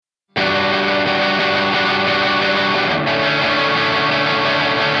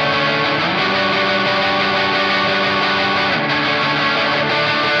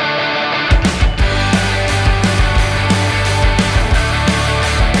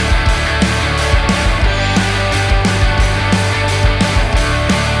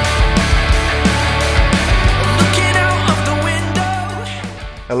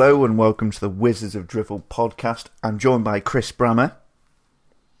Hello and welcome to the Wizards of Drivel podcast. I'm joined by Chris Brammer.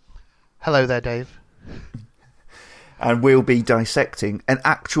 Hello there, Dave. And we'll be dissecting an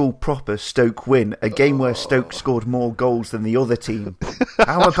actual proper Stoke win, a game where Stoke scored more goals than the other team.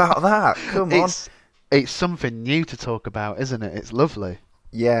 How about that? Come on. It's something new to talk about, isn't it? It's lovely.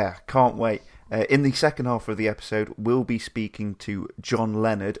 Yeah, can't wait. In the second half of the episode, we'll be speaking to John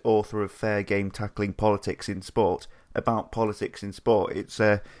Leonard, author of Fair Game Tackling Politics in Sport, about politics in sport. It's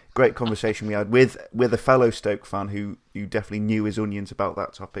a great conversation we had with a fellow Stoke fan who definitely knew his onions about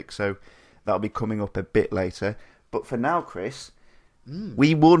that topic, so that'll be coming up a bit later. But for now, Chris,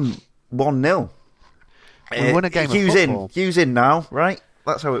 we won 1-0. We won a game of football. Hugh's in now, right?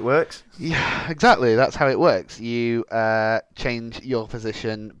 That's how it works. Yeah, exactly. That's how it works. You change your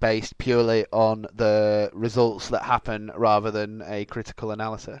position based purely on the results that happen rather than a critical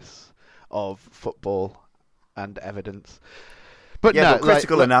analysis of football and evidence. But yeah, no, but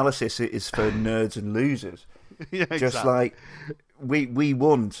critical analysis is for nerds and losers. Yeah, exactly. Just like we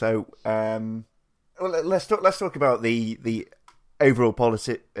won. So let's talk about the overall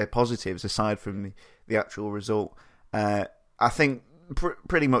positives aside from the actual result. I think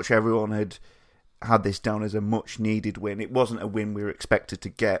pretty much everyone had this down as a much needed win. It wasn't a win we were expected to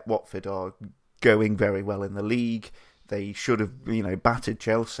get. Watford are going very well in the league. They should have battered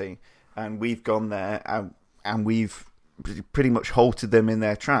Chelsea, and we've gone there and we've pretty much halted them in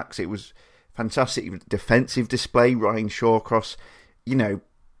their tracks. It was fantastic defensive display. Ryan Shawcross,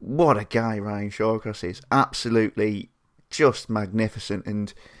 what a guy Ryan Shawcross is. Absolutely just magnificent.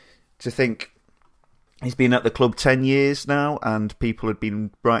 And to think he's been at the club 10 years now and people had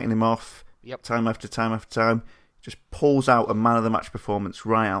been writing him off time after time after time. Just pulls out a man of the match performance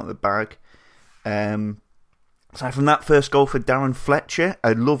right out of the bag. Aside from that, first goal for Darren Fletcher,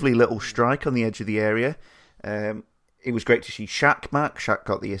 a lovely little strike on the edge of the area. It was great to see Shaq back. Shaq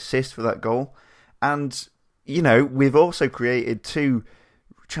got the assist for that goal. And, we've also created two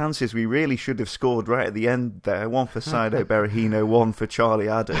chances we really should have scored right at the end there. One for Saido Berahino, one for Charlie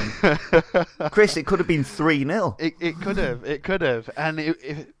Adam. Chris, it could have been 3-0. It could have. And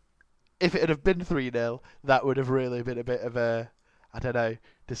if it had have been 3-0, that would have really been a bit of a,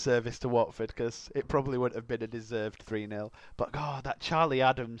 disservice to Watford, because it probably wouldn't have been a deserved 3-0. But, that Charlie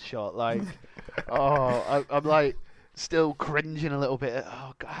Adams shot, I'm like still cringing a little bit.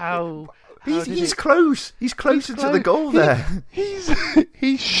 Oh, how he's close. He's closer to the goal there.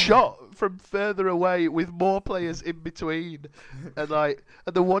 He's shot from further away with more players in between, and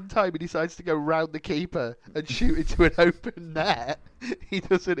the one time he decides to go round the keeper and shoot into an open net, he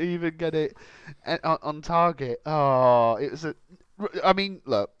doesn't even get it on target. Oh, it's a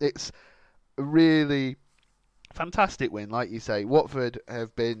really fantastic win, like you say. Watford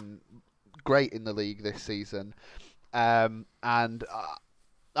have been great in the league this season, and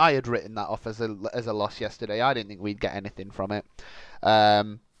I had written that off as a loss yesterday. I didn't think we'd get anything from it,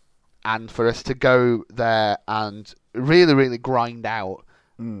 and for us to go there and really, really grind out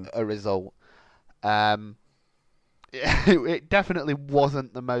a result, it definitely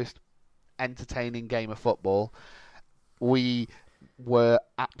wasn't the most entertaining game of football. We were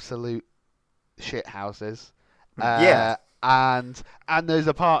absolute shithouses. And there's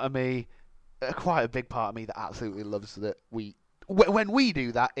a part of me, quite a big part of me, that absolutely loves that when we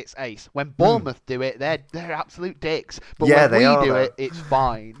do that, it's ace. When Bournemouth do it, they're absolute dicks. But when we do it, it's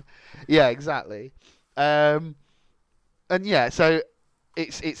fine. Yeah, exactly. So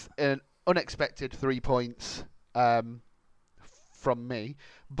it's an unexpected 3 points from me,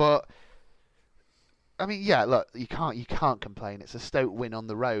 but look, you can't complain. It's a Stoke win on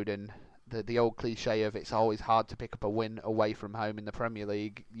the road, and the old cliche of it's always hard to pick up a win away from home in the Premier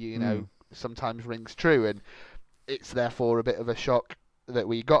League, sometimes rings true, and it's therefore a bit of a shock that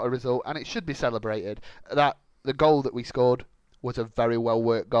we got a result, and it should be celebrated. That the goal that we scored was a very well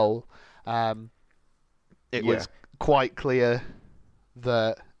worked goal. It was quite clear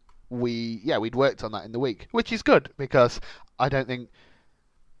that we'd worked on that in the week, which is good, because I don't think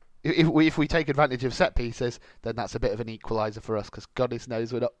if we take advantage of set pieces, then that's a bit of an equaliser for us, because goodness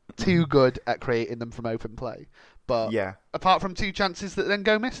knows we're not too good at creating them from open play. But apart from two chances that then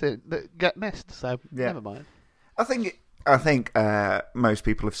get missed, so never mind. I think most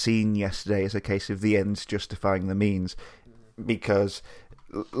people have seen yesterday as a case of the ends justifying the means, because,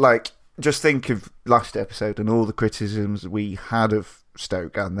 just think of last episode and all the criticisms we had of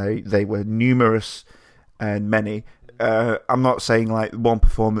Stoke, and they were numerous and many. I'm not saying one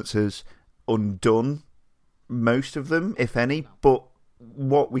performance has undone most of them, if any, but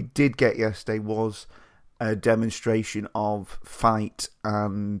what we did get yesterday was a demonstration of fight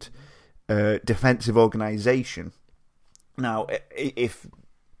and defensive organisation. Now, if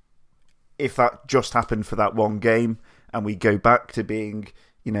if that just happened for that one game and we go back to being,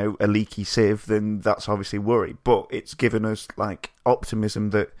 a leaky sieve, then that's obviously worry. But it's given us optimism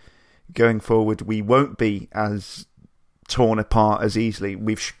that going forward we won't be as torn apart as easily.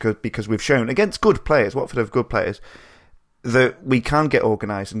 Because we've shown against good players, Watford have good players, that we can get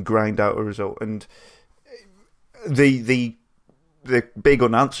organised and grind out a result. And the big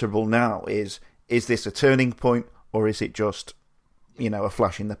unanswerable now is this a turning point, or is it just a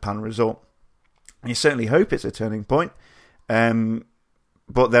flash in the pan result? And you certainly hope it's a turning point,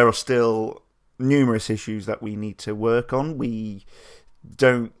 but there are still numerous issues that we need to work on. We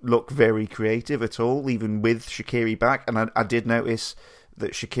don't look very creative at all, even with Shaqiri back. And I did notice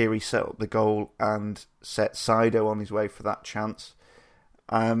that Shaqiri set up the goal and set Saido on his way for that chance.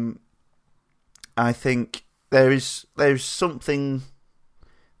 I think there's something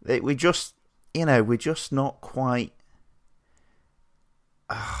that we're just not quite.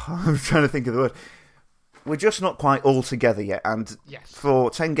 I'm trying to think of the word. We're just not quite all together yet. And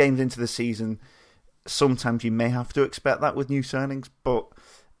for 10 games into the season, sometimes you may have to expect that with new signings. But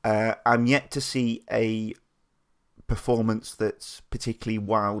I'm yet to see a performance that's particularly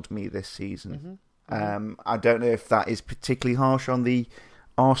wowed me this season. I don't know if that is particularly harsh on the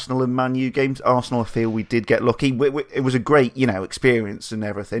Arsenal and Man U games. Arsenal, I feel we did get lucky. It was a great, experience and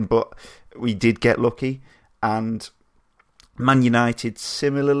everything, but we did get lucky. And Man United,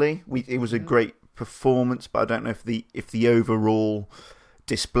 similarly, it was a great performance, but I don't know if the overall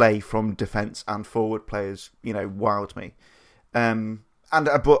display from defence and forward players, wowed me.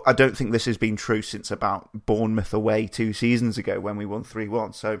 But I don't think this has been true since about Bournemouth away 2 seasons ago when we won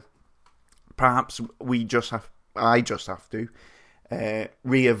 3-1. So perhaps I just have to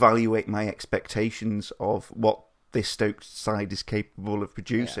reevaluate my expectations of what this Stoke side is capable of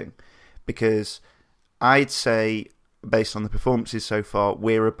producing, because I'd say, based on the performances so far,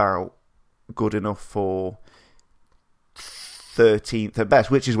 we're about good enough for 13th at best,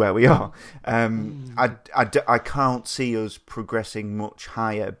 which is where we are. I can't see us progressing much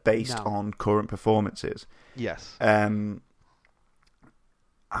higher based on current performances. Yes.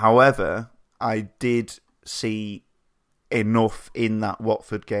 However, I did see enough in that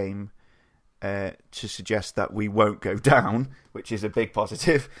Watford game to suggest that we won't go down, which is a big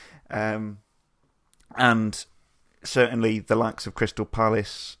positive. And certainly the likes of Crystal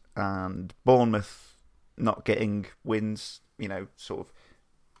Palace and Bournemouth not getting wins, sort of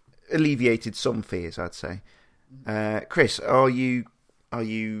alleviated some fears, I'd say. Chris, are you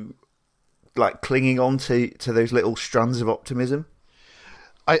clinging on to those little strands of optimism?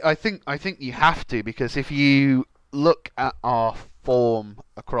 I think you have to, because if you look at our form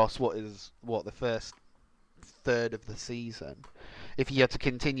across what the first third of the season, if you had to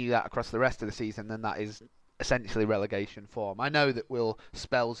continue that across the rest of the season, then that is essentially relegation form. I know that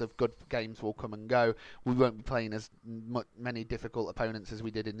spells of good games will come and go. We won't be playing as many difficult opponents as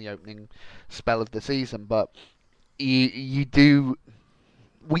we did in the opening spell of the season, but we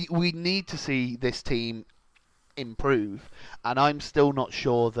need to see this team improve, and I'm still not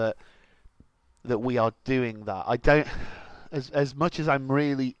sure that we are doing that. I don't, as much as I'm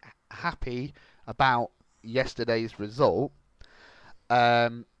really happy about yesterday's result,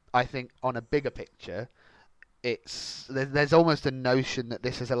 I think on a bigger picture, there's almost a notion that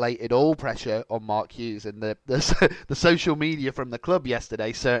this has elated all pressure on Mark Hughes, and the social media from the club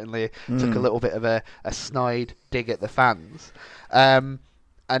yesterday certainly took a little bit of a snide dig at the fans.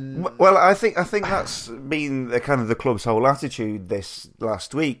 Well, I think that's been the kind of the club's whole attitude this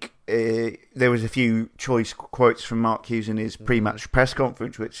last week. There was a few choice quotes from Mark Hughes in his pre-match press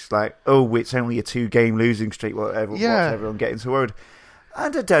conference, which is like, "Oh, it's only a 2-game losing streak. What's everyone getting so worried?"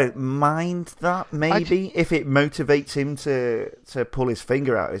 And I don't mind that, maybe, if it motivates him to pull his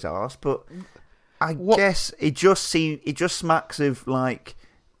finger out his arse. But I guess it just smacks of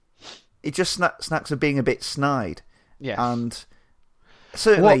smacks of being a bit snide. Yes. And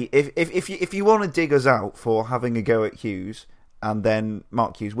certainly, if you want to dig us out for having a go at Hughes and then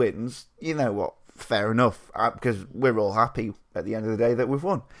Mark Hughes wins, you know what? Fair enough, because we're all happy at the end of the day that we've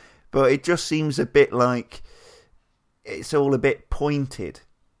won. But it just seems a bit like it's all a bit pointed.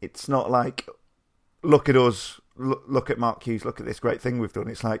 It's not like, look at us, look at Mark Hughes, look at this great thing we've done.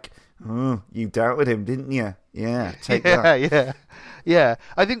 It's like, oh, you doubted him, didn't you? Yeah, take that. Yeah.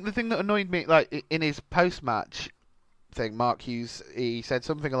 I think the thing that annoyed me, in his post-match thing, Mark Hughes, he said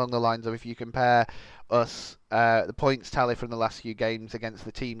something along the lines of, if you compare us, the points tally from the last few games against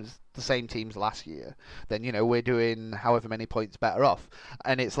the same teams last year, then we're doing however many points better off.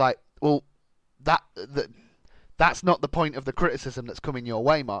 And it's like, well, that's not the point of the criticism that's coming your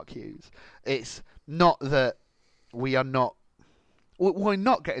way, Mark Hughes. It's not that we are not we're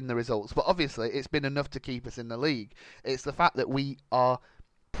not getting the results, but obviously it's been enough to keep us in the league. It's the fact that we are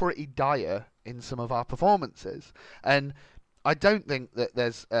pretty dire in some of our performances, and I don't think that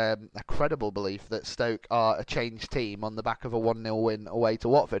there's a credible belief that Stoke are a changed team on the back of a 1-0 win away to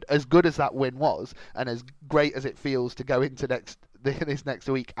Watford. As good as that win was, and as great as it feels to go into this next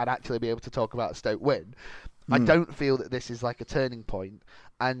week and actually be able to talk about a Stoke win, I don't feel that this is like a turning point.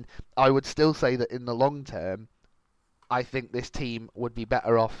 And I would still say that in the long term, I think this team would be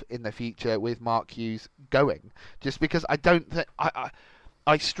better off in the future with Mark Hughes going. Just because I don't think...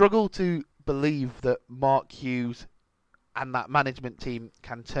 I struggle to believe that Mark Hughes and that management team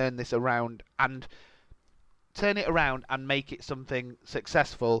can turn this around and make it something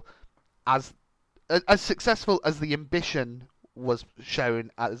successful, as successful as the ambition was shown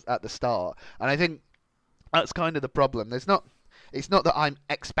at the start. And I think that's kind of the problem. It's not that I'm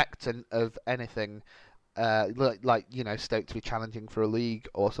expectant of anything like Stoke to be challenging for a league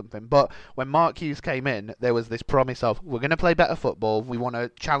or something. But when Mark Hughes came in, there was this promise of, we're going to play better football. We want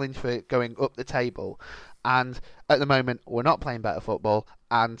to challenge for going up the table. And at the moment, we're not playing better football.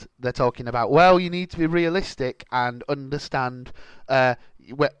 And they're talking about, well, you need to be realistic and understand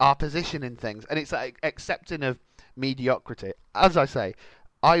our position in things. And it's like accepting of mediocrity. As I say,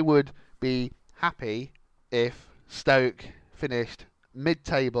 I would be happy if Stoke finished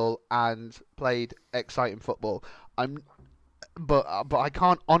mid-table and played exciting football. But I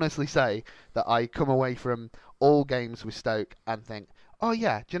can't honestly say that I come away from all games with Stoke and think, oh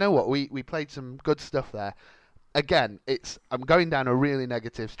yeah, do you know what? We played some good stuff there. Again, I'm going down a really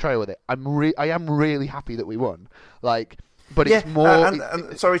negative trail with it. I am really happy that we won. But it's more.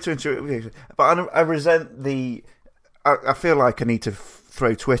 And sorry to interrupt, but I resent the. I feel like I need to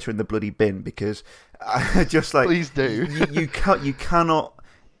throw Twitter in the bloody bin, because I just like. Please do. You cannot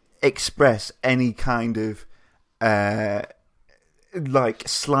express any kind of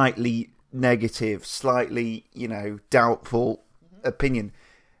slightly negative, slightly doubtful opinion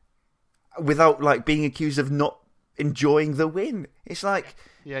without being accused of not enjoying the win. It's like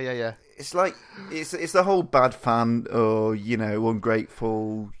yeah. It's like it's the whole bad fan or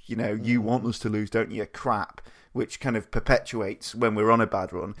ungrateful. You want us to lose, don't you? Crap. Which kind of perpetuates when we're on a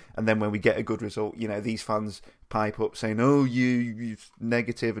bad run, and then when we get a good result, these fans pipe up saying, "Oh, you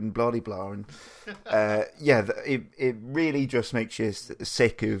negative and blah blah blah," and it really just makes you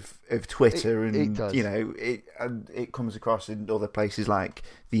sick of Twitter, it does. It comes across in other places like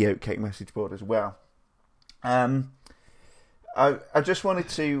the Oatcake message board as well. I just wanted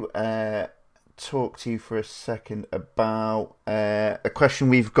to talk to you for a second about a question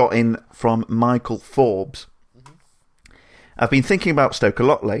we've got in from Michael Forbes. I've been thinking about Stoke a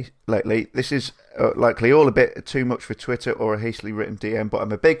lot lately. This is likely all a bit too much for Twitter or a hastily written DM, but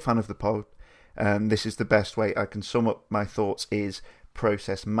I'm a big fan of the pod, and this is the best way I can sum up my thoughts is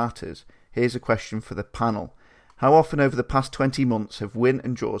process matters. Here's a question for the panel. How often over the past 20 months have win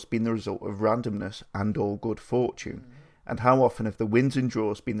and draws been the result of randomness and or good fortune? And how often have the wins and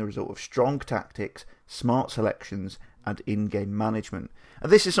draws been the result of strong tactics, smart selections, and in-game management?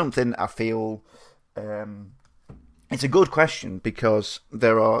 And this is something I feel... it's a good question, because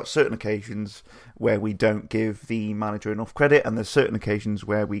there are certain occasions where we don't give the manager enough credit, and there's certain occasions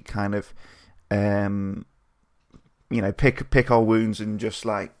where we kind of, pick our wounds and just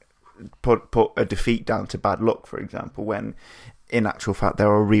put a defeat down to bad luck, for example, when in actual fact there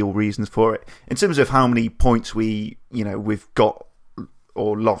are real reasons for it. In terms of how many points we've got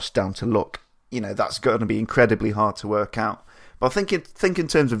or lost down to luck, that's going to be incredibly hard to work out. But I think in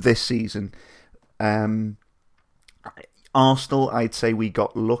terms of this season, Arsenal, I'd say we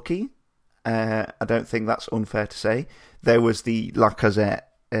got lucky. I don't think that's unfair to say. There was the Lacazette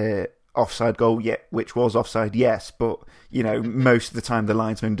offside goal, which was offside, yes, but most of the time the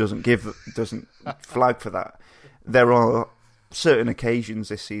linesman doesn't flag for that. There are certain occasions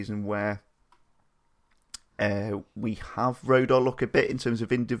this season where we have rode our luck a bit in terms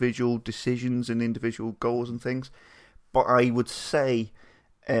of individual decisions and individual goals and things. But I would say,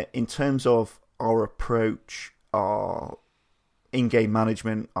 in terms of our approach, our in-game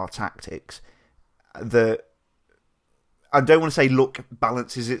management, our tactics, I don't want to say luck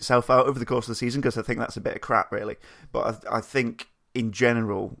balances itself out over the course of the season, because I think that's a bit of crap, really. But I think, in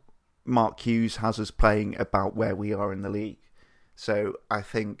general, Mark Hughes has us playing about where we are in the league. So I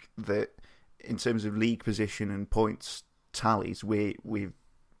think that in terms of league position and points tallies, we're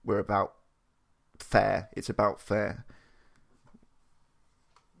about fair. It's about fair.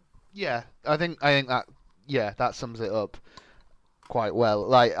 Yeah, I think that that sums it up quite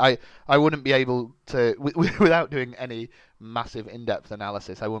well. I wouldn't be able to, without doing any massive in-depth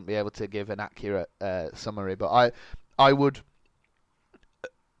analysis, I wouldn't be able to give an accurate summary. But I would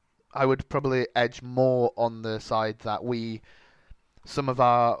I would probably edge more on the side that some of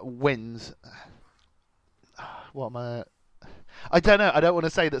our wins. What am I don't know. I don't want to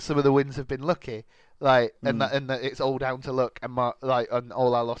say that some of the wins have been lucky, and that it's all down to luck, and and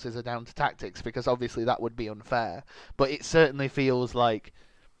all our losses are down to tactics, because obviously that would be unfair. But it certainly feels like,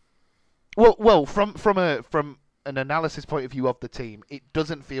 from an analysis point of view of the team, it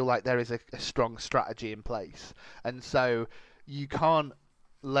doesn't feel like there is a strong strategy in place, and so you can't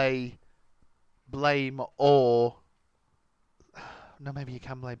lay blame or no, maybe you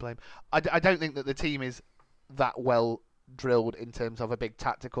can lay blame. I don't think that the team is that well drilled in terms of a big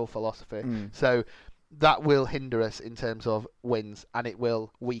tactical philosophy. So that will hinder us in terms of wins, and it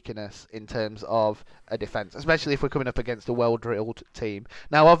will weaken us in terms of a defence, especially if we're coming up against a well-drilled team.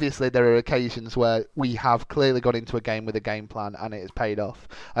 Now, obviously, there are occasions where we have clearly got into a game with a game plan and it has paid off.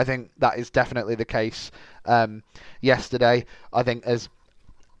 I think that is definitely the case yesterday. I think as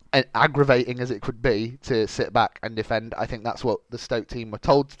aggravating as it could be to sit back and defend, I think that's what the Stoke team were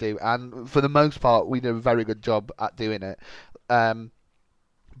told to do, and for the most part we did a very good job at doing it.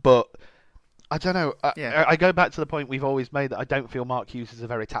 But I don't know, I go back to the point we've always made, that I don't feel Mark Hughes is a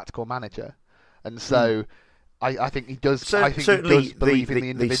very tactical manager, and so I think he does. So, I think certainly he does believe in the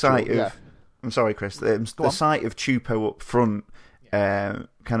individual. I'm sorry, Chris. The sight of Chupo up front kind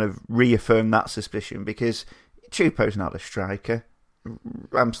of reaffirmed that suspicion, because Chupo's not a striker.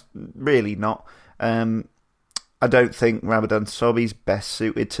 I'm really not. I don't think Ramadan Sobhi's best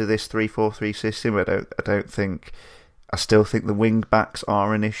suited to this 3-4-3 system. I still think the wing backs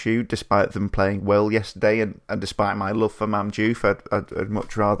are an issue, despite them playing well yesterday, and despite my love for Mam Diouf, I'd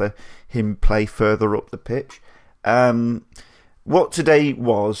much rather him play further up the pitch. What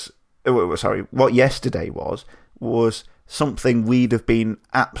yesterday was something we'd have been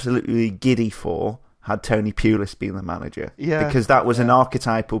absolutely giddy for had Tony Pulis been the manager. Yeah, because that was an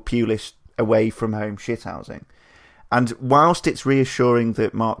archetypal Pulis away from home shithousing. And whilst it's reassuring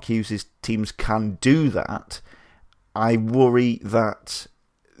that Mark Hughes' teams can do that, I worry that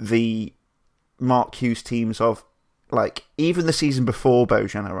the Mark Hughes teams of, like, even the season before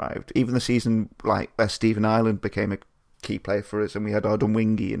Bojan arrived, even the season like where Stephen Ireland became a key player for us and we had Ardon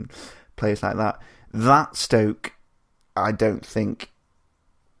Wingy and players like that Stoke, I don't think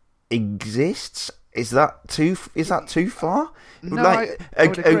exists. Is that too far? No, I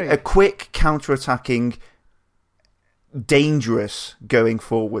would agree. A quick counter-attacking, dangerous going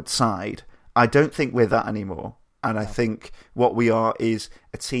forward side. I don't think we're that anymore. And I think what we are is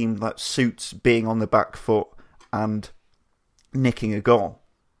a team that suits being on the back foot and nicking a goal,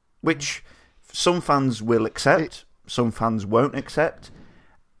 which some fans will accept, some fans won't accept.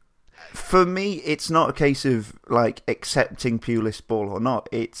 For me, it's not a case of like accepting Pulis ball or not.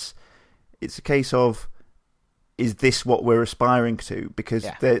 It's a case of, is this what we're aspiring to? Because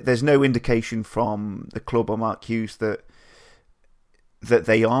there's no indication from the club or Mark Hughes that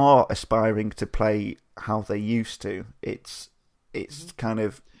they are aspiring to play how they used to. It's kind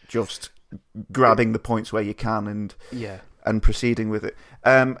of just grabbing the points where you can and proceeding with it.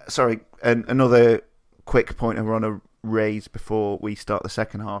 Sorry, another quick point I want to raise before we start the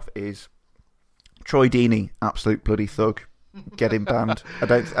second half is Troy Deeney, absolute bloody thug. Get him banned.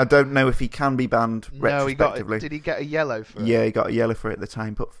 I don't know if he can be banned retrospectively. Did he get a yellow for it? Yeah, he got a yellow for it at the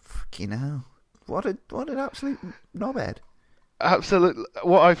time, but fucking hell. What an absolute knobhead. Absolutely.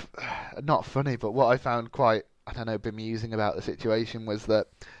 Not funny, but what I found quite, bemusing about the situation was that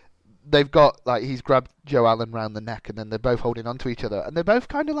they've got, like, he's grabbed Joe Allen round the neck and then they're both holding onto each other and they're both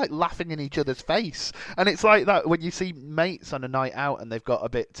kind of like laughing in each other's face. And it's like that when you see mates on a night out and they've got a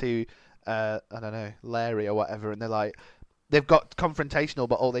bit too, Larry or whatever, and they're like, they've got confrontational,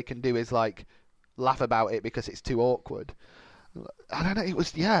 but all they can do is like laugh about it because it's too awkward. I don't know.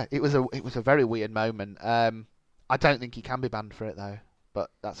 It was a very weird moment. I don't think he can be banned for it though,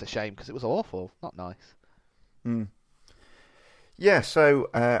 but that's a shame because it was awful, not nice. Yeah, so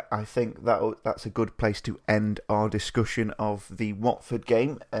I think that's a good place to end our discussion of the Watford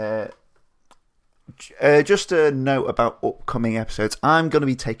game. Just a note about upcoming episodes. I'm going to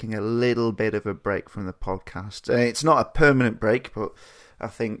be taking a little bit of a break from the podcast. It's not a permanent break, but I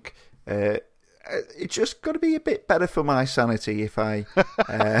think it's just going to be a bit better for my sanity if I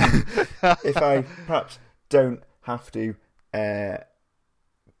perhaps don't have to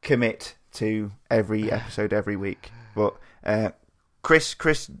commit to every episode every week. But Chris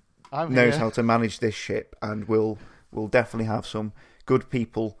knows how to manage this ship, and we'll definitely have some good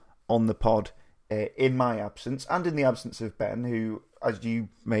people on the pod in my absence, and in the absence of Ben, who, as you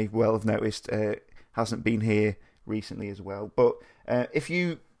may well have noticed, hasn't been here recently as well. But if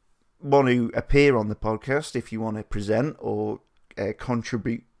you want to appear on the podcast, if you want to present or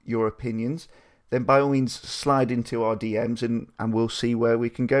contribute your opinions, then by all means slide into our DMs and we'll see where we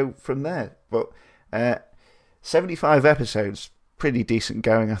can go from there. But 75 episodes, pretty decent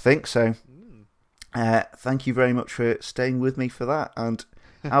going, I think. So thank you very much for staying with me for that, and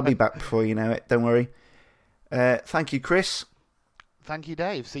I'll be back before you know it, don't worry. Thank you, Chris. Thank you,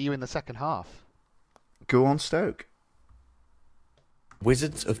 Dave. See you in the second half. Go on, Stoke.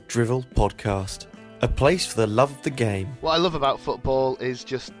 Wizards of Drivel podcast. A place for the love of the game. What I love about football is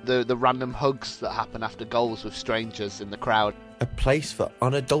just the random hugs that happen after goals with strangers in the crowd. A place for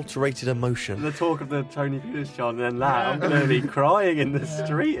unadulterated emotion. The talk of the Tony Pulis chant and then that, I'm going to be crying in the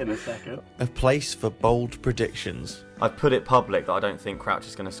street in a second. A place for bold predictions. I've put it public that I don't think Crouch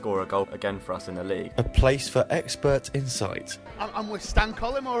is going to score a goal again for us in the league. A place for expert insight. I'm with Stan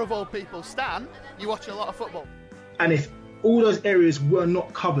Collymore of all people. Stan, you watch a lot of football. And if all those areas were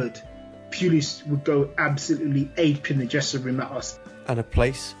not covered, Pulis would go absolutely ape in the dressing room at us. And a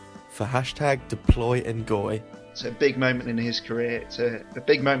place for #DeployNgoy. It's a big moment in his career. It's a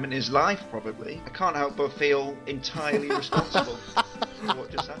big moment in his life, probably. I can't help but feel entirely responsible for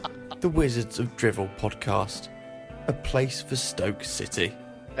what just happened. The Wizards of Drivel podcast. A place for Stoke City.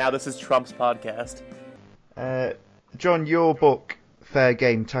 Now this is Trump's podcast. John, your book, Fair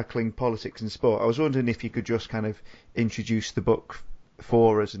Game, Tackling Politics and Sport, I was wondering if you could just kind of introduce the book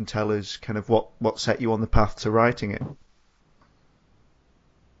for us and tell us kind of what set you on the path to writing it.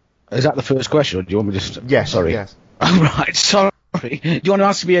 Is that the first question, or do you want me to just... Yes, sorry. Yes. Oh, right, sorry. Do you want to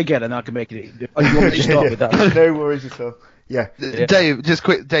ask me again and I can make it... Or do you want me to start with that? No worries at all. Yeah. Dave, just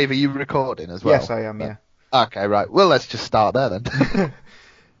quick, Dave, are you recording as well? Yes, I am, yeah. Okay, right. Well, let's just start there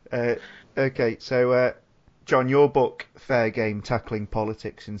then. Okay, so, John, your book, Fair Game, Tackling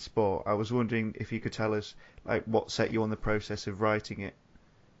Politics and Sport, I was wondering if you could tell us like what set you on the process of writing it.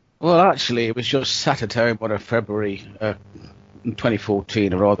 Well, actually, it was just sat at home on a February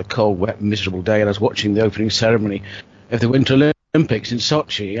 2014, a rather cold, wet, miserable day, and I was watching the opening ceremony of the Winter Olympics in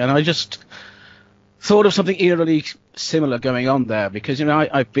Sochi, and I just thought of something eerily similar going on there, because, you know,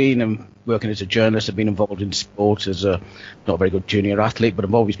 I've been working as a journalist, I've been involved in sports as a not very good junior athlete, but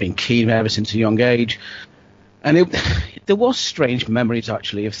I've always been keen ever since a young age. And there was strange memories,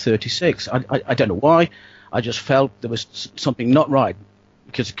 actually, of 36. I don't know why. I just felt there was something not right.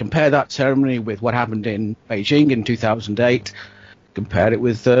 Because compare that ceremony with what happened in Beijing in 2008, compare it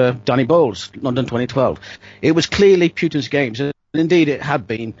with Danny Bowles, London 2012. It was clearly Putin's games, and indeed it had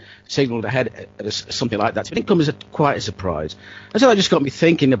been signalled ahead as something like that. So it didn't come as quite a surprise. And so that just got me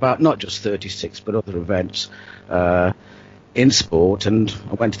thinking about not just 36, but other events in sport. And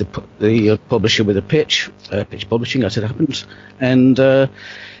I went to the publisher with a pitch publishing, as it happens, and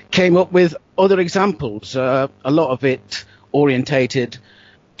came up with other examples, a lot of it orientated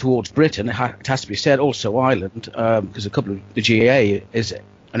towards Britain. It has to be said, also Ireland, because a couple of the GAA is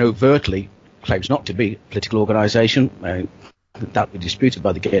an overtly claims not to be a political organisation. That would be disputed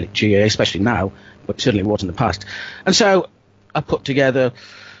by the GAA, especially now, but it certainly was in the past. And so I put together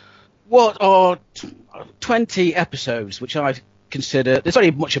what are 20 episodes, which I consider, there's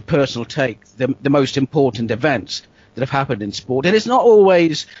very much a personal take, the most important events that have happened in sport. And it's not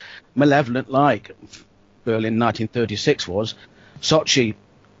always malevolent like Berlin 1936 was. Sochi,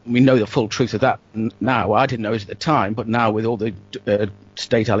 we know the full truth of that now. I didn't know it at the time, but now with all the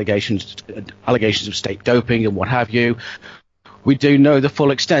state allegations of state doping and what have you, we do know the full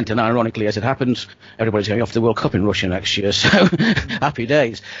extent. And ironically, as it happens, everybody's going off to the World Cup in Russia next year, so happy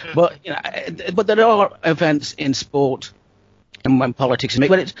days. But you know, but there are events in sport and when politics,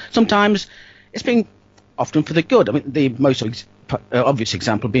 but sometimes it's been often for the good. I mean, the most obvious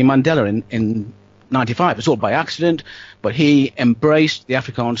example being Mandela in 95. It was all by accident, but he embraced the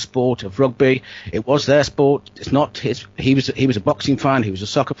Afrikaans sport of rugby. It was their sport. It's not his. He was a boxing fan. He was a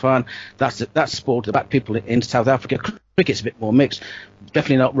soccer fan. That's sport about people in South Africa. Cricket's a bit more mixed.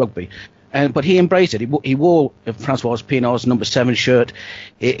 Definitely not rugby. But he embraced it. He wore Francois Pienaar's number 7 shirt.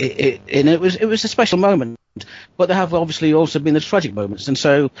 And it was a special moment. But there have obviously also been the tragic moments. And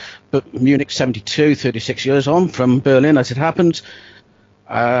so, but Munich 72, 36 years on from Berlin, as it happens.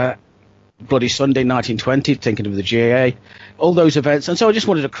 Bloody Sunday 1920, thinking of the GAA, all those events. And so I just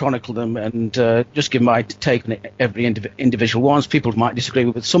wanted to chronicle them and just give my take on every individual ones. People might disagree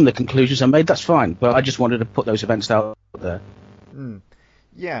with some of the conclusions I made, that's fine. But I just wanted to put those events out there.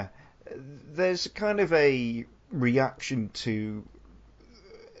 Yeah. There's kind of a reaction to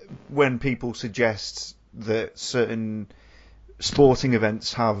when people suggest that certain sporting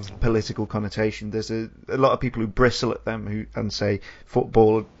events have political connotation. There's a lot of people who bristle at them and say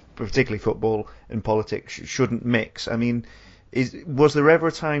football, particularly football and politics, shouldn't mix. I mean, was there ever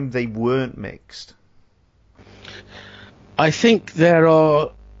a time they weren't mixed? I think there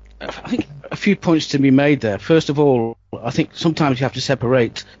are I think a few points to be made there. First of all, I think sometimes you have to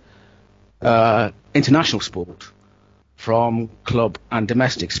separate international sport from club and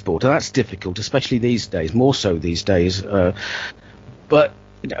domestic sport, and that's difficult, especially these days, more so these days. But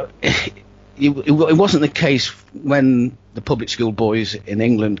it wasn't the case when the public school boys in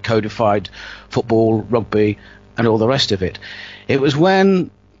England codified football, rugby, and all the rest of it. It was when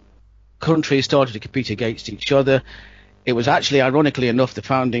countries started to compete against each other. It was actually, ironically enough, the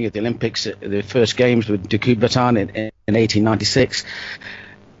founding of the Olympics, the first games with de Coubertin in 1896.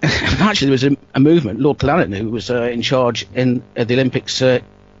 Actually, there was a movement. Lord Clarendon, who was in charge in the Olympics during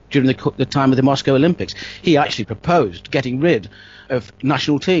the time of the Moscow Olympics, he actually proposed getting rid of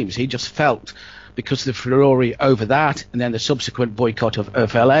national teams. He just felt, because of the furore over that and then the subsequent boycott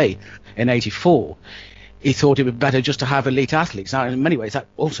of LA in '84, he thought it would be better just to have elite athletes. Now, in many ways, that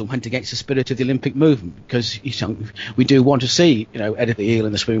also went against the spirit of the Olympic movement, because we do want to see, Eddie the Eel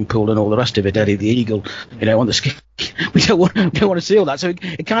in the swimming pool and all the rest of it, Eddie the Eagle, on the ski. We don't want to see all that. So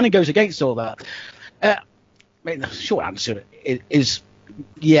it kind of goes against all that. The short answer is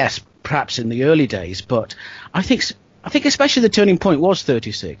yes, perhaps in the early days, but I think especially the turning point was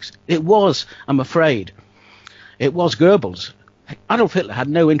 36. It was, I'm afraid, it was Goebbels. Adolf Hitler had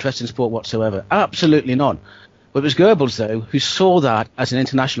no interest in sport whatsoever, absolutely none. But it was Goebbels, though, who saw that as an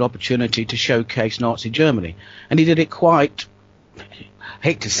international opportunity to showcase Nazi Germany. And he did it quite, I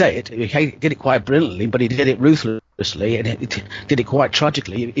hate to say it, he did it quite brilliantly, but he did it ruthlessly, and he did it quite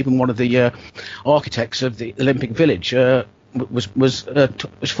tragically. Even one of the architects of the Olympic Village was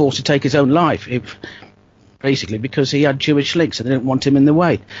forced to take his own life, basically because he had Jewish links and they didn't want him in the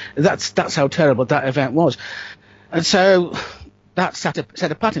way. That's how terrible that event was. And so that set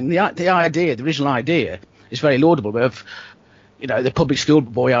a pattern. The original idea is very laudable, of the public school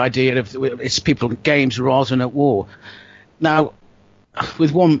boy idea of it's people at games rather than at war. Now,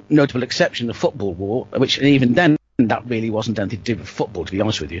 with one notable exception, the football war, which even then that really wasn't anything to do with football, to be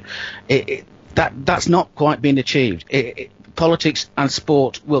honest with you. That's not quite been achieved. Politics and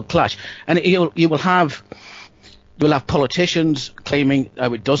sport will clash, and you will have politicians claiming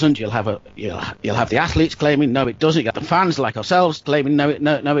no it doesn't. You'll have the athletes claiming no it doesn't. You have the fans like ourselves claiming no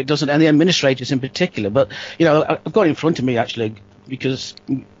it doesn't, and the administrators in particular. But I've got in front of me actually, because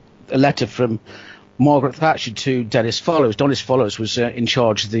a letter from Margaret Thatcher to Dennis Follows. Dennis Follows was in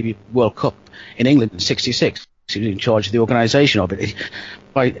charge of the World Cup in England in '66. He was in charge of the organisation of it.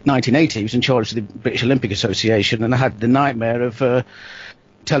 By 1980, he was in charge of the British Olympic Association, and I had the nightmare of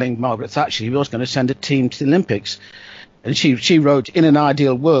telling Margaret Thatcher he was going to send a team to the Olympics. And she wrote, in an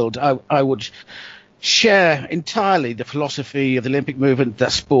ideal world, I would share entirely the philosophy of the Olympic movement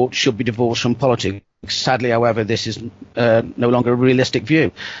that sport should be divorced from politics. Sadly, however, this is no longer a realistic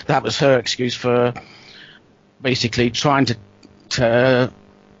view. That was her excuse for basically trying to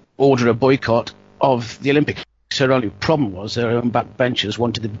order a boycott of the Olympics. Her only problem was their own backbenchers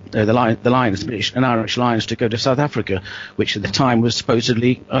wanted the Lions, British and Irish Lions, to go to South Africa, which at the time was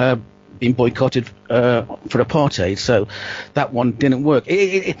supposedly being boycotted for apartheid. So that one didn't work.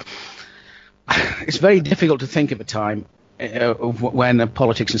 It's very difficult to think of a time when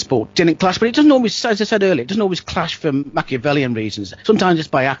politics and sport didn't clash, but it doesn't always, as I said earlier, it doesn't always clash for Machiavellian reasons. Sometimes it's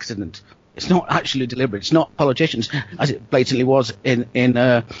by accident. It's not actually deliberate. It's not politicians, as it blatantly was in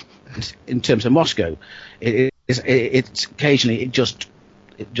terms of Moscow. It's occasionally it just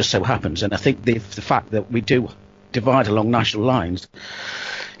so happens, and I think the fact that we do divide along national lines,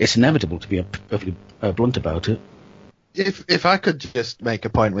 it's inevitable, to be perfectly blunt about it. If I could just make a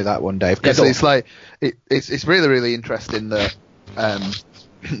point with that one, Dave, because it's like it's really, really interesting that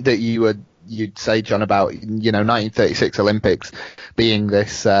that you'd say, John, about 1936 Olympics being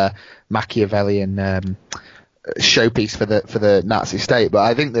this Machiavellian showpiece for the Nazi state, but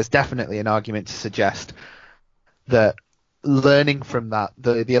I think there's definitely an argument to suggest that learning from that,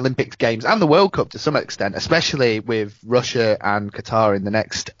 the Olympics Games and the World Cup to some extent, especially with Russia and Qatar in the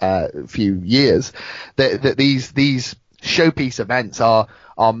next few years, that these showpiece events are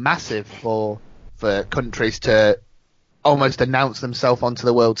massive for countries to almost announce themselves onto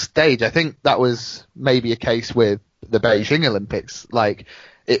the world stage. I think that was maybe a case with the Beijing Olympics. Like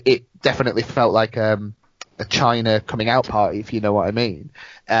it definitely felt like a China coming out party, if you know what I mean.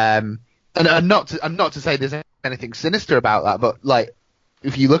 And I'm not to say there's anything sinister about that, but like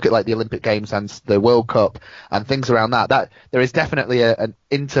if you look at like the Olympic Games and the World Cup and things around that there is definitely an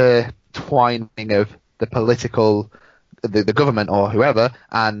intertwining of the political, the government or whoever,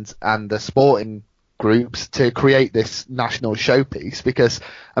 and the sporting groups to create this national showpiece. Because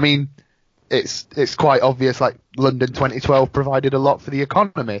I mean, it's quite obvious. Like London 2012 provided a lot for the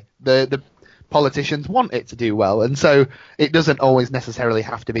economy. The politicians want it to do well, and so it doesn't always necessarily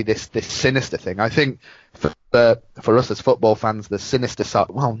have to be this sinister thing. I think for us as football fans, the sinister side,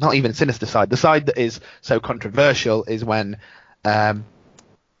 well, not even sinister side, the side that is so controversial is when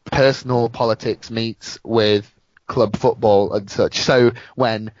personal politics meets with club football and such. So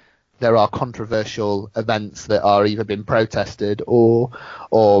when there are controversial events that are either been protested or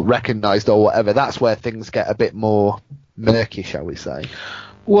recognised or whatever, that's where things get a bit more murky, shall we say.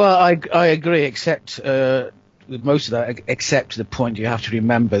 Well, I agree, except with most of that, except to the point you have to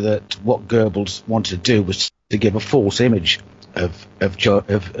remember that what Goebbels wanted to do was to give a false image of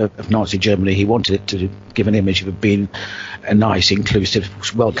Nazi Germany. He wanted it to give an image of it being a nice,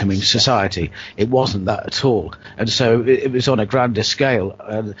 inclusive, welcoming society. It wasn't that at all, and so it was on a grander scale,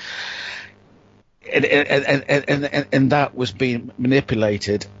 and that was being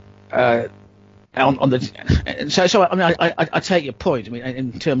manipulated. So I mean, I take your point. I mean,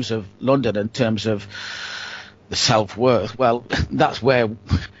 in terms of London, in terms of the self-worth, well, that's where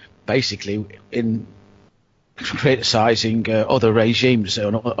basically in criticising other regimes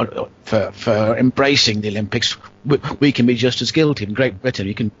for embracing the Olympics, we can be just as guilty. In Great Britain,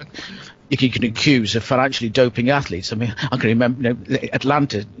 you can accuse of financially doping athletes. I mean, I can remember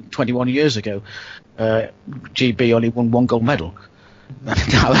Atlanta 21 years ago, GB only won 1 gold medal.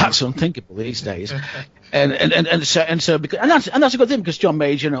 Now that's unthinkable these days, and that's a good thing, because John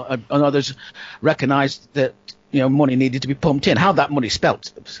Major and others recognised that money needed to be pumped in. How that money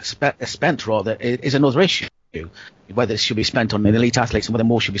spent rather is another issue. Whether it should be spent on elite athletes and whether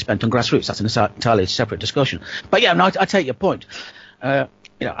more should be spent on grassroots, that's an entirely separate discussion. But yeah, no, I take your point.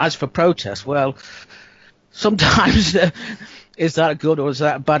 As for protest, well, sometimes. Is that a good or is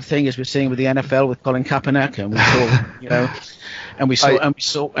that a bad thing, as we're seeing with the NFL with Colin Kaepernick, and we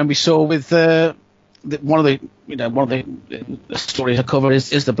saw with one of the stories I cover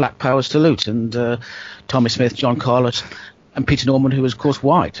is the Black Power salute, and Tommy Smith, John Carlett, and Peter Norman, who was of course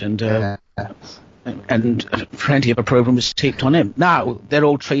white, and plenty of opprobrium was heaped on him. Now they're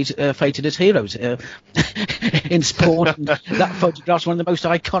all fated as heroes in sport. And that photograph's one of the most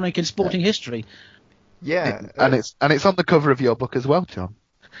iconic in sporting history. Yeah, and it's on the cover of your book as well, John.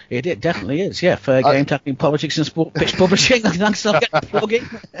 It definitely is. Yeah, fair game, tackling politics and sport, pitch publishing. Thanks for getting plugging.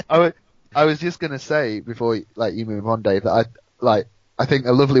 I was just going to say before you move on, Dave, that I think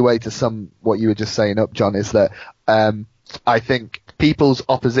a lovely way to sum what you were just saying up, John, is that I think people's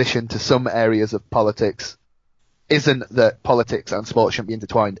opposition to some areas of politics isn't that politics and sport shouldn't be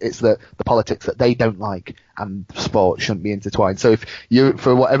intertwined. It's that the politics that they don't like and sport shouldn't be intertwined. So if you,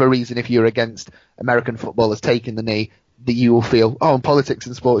 for whatever reason, if you're against American footballers taking the knee, that you will feel, politics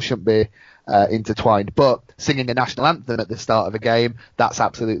and sport shouldn't be intertwined. But singing a national anthem at the start of a game, that's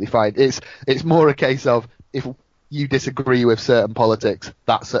absolutely fine. It's more a case of if you disagree with certain politics,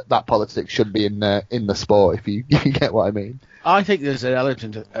 that politics should be in the sport. If you get what I mean. I think there's an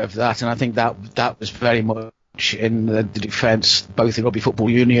element of that, and I think that was very much in the defence, both the Rugby Football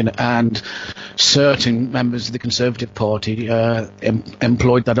Union and certain members of the Conservative Party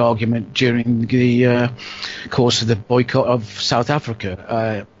employed that argument during the course of the boycott of South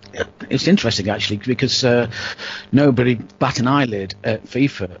Africa. It's interesting, actually, because nobody bat an eyelid at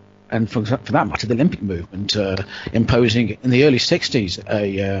FIFA, and for that matter, the Olympic movement, imposing in the early 60s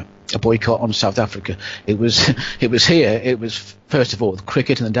a boycott on South Africa. It was here. It was first of all the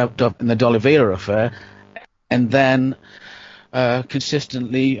cricket and the D'Oliveira affair, and then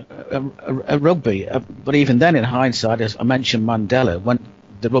consistently a rugby. But even then, in hindsight, as I mentioned Mandela, when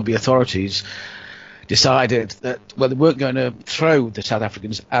the rugby authorities decided that, well, they weren't going to throw the South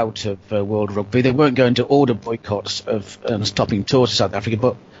Africans out of World Rugby. They weren't going to order boycotts and stopping tours to South Africa.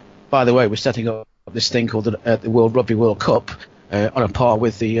 But, by the way, we're setting up this thing called the World Rugby World Cup, on a par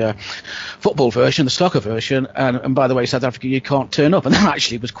with the football version, the soccer version. And by the way, South Africa, you can't turn up. And that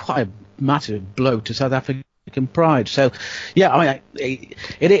actually was quite a massive blow to South African pride. So, yeah, I mean,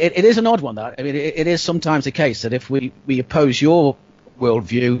 it is an odd one, that. I mean, it is sometimes the case that if we oppose your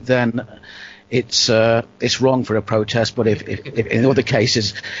worldview, then it's wrong for a protest, but if in other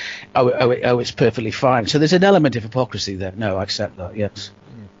cases, it's perfectly fine. So there's an element of hypocrisy there. No, I accept that, yes.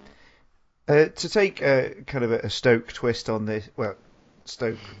 To take kind of a Stoke twist on this, well,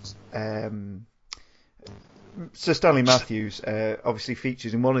 Stoke, Sir Stanley Matthews obviously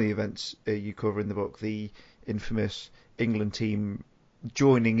features in one of the events you cover in the book, the infamous England team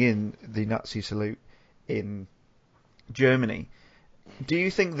joining in the Nazi salute in Germany. Do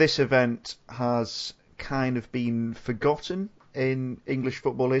you think this event has kind of been forgotten in English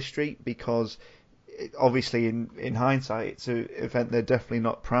football history? Because obviously in hindsight it's an event they're definitely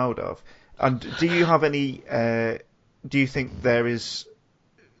not proud of. And do you have any do you think there is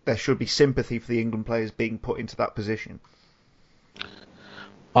there should be sympathy for the England players being put into that position.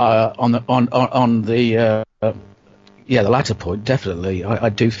 The latter point, definitely. I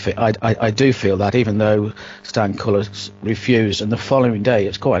do feel that, even though Stan Cullis refused, and the following day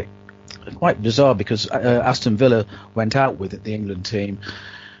it's quite bizarre because Aston Villa went out with the England team,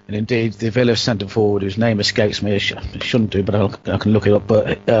 and indeed the Villa centre forward, whose name escapes me, I shouldn't do, but I can look it up.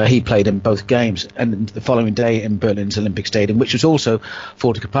 But he played in both games, and the following day in Berlin's Olympic Stadium, which was also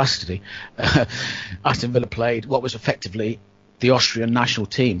full to capacity, Aston Villa played what was effectively the Austrian national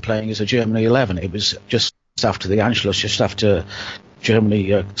team playing as a Germany 11. It was just after the Anschluss, just after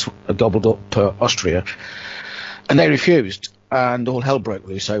Germany gobbled up Austria, and they refused, and all hell broke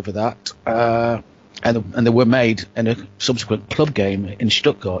loose over that. And they were made in a subsequent club game in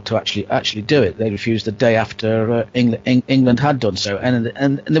Stuttgart to actually do it. They refused the day after England had done so, and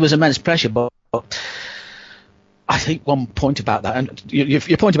there was immense pressure. But I think one point about that, and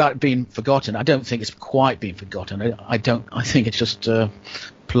your point about it being forgotten, I don't think it's quite been forgotten. I think it's just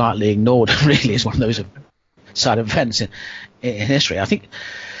politely ignored. Really, it's one of those sad events in history. I think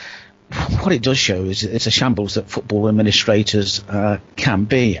what it does show is it's a shambles that football administrators can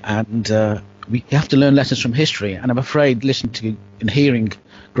be, and we have to learn lessons from history. And I'm afraid, listening to and hearing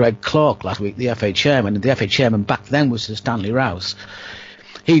Greg Clark last week, the FA chairman, and the FA chairman back then was Sir Stanley Rouse,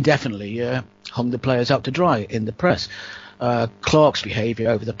 he definitely hung the players out to dry in the press. Clark's behaviour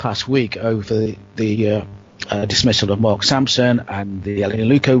over the past week, over the dismissal of Mark Sampson and the Elena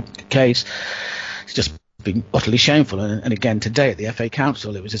Luco case, it's just been utterly shameful. And again today at the FA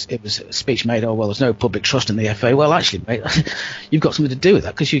Council, it was a speech made, oh well, there's no public trust in the FA. Well, actually, mate, you've got something to do with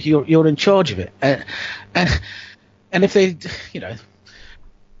that, because you're in charge of it. And if they,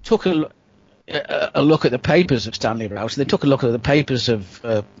 took a look at the papers of Stanley Rouse, they took a look at the papers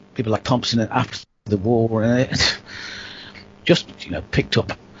of people like Thompson after the war, and it just picked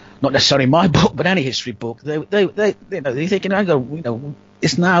up, not necessarily my book, but any history book. They're thinking,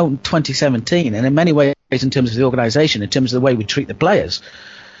 it's now 2017, and in many ways, in terms of the organisation, in terms of the way we treat the players,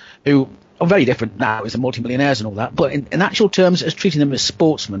 who are very different now as the multimillionaires and all that, but in actual terms, as treating them as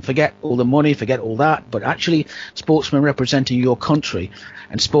sportsmen. Forget all the money, forget all that, but actually sportsmen representing your country,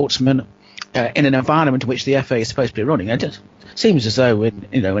 and sportsmen in an environment in which the FA is supposed to be running. And it seems as though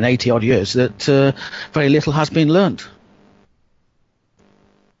in 80 odd years that very little has been learnt.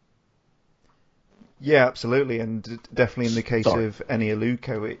 Yeah, absolutely, and definitely in the case of Eni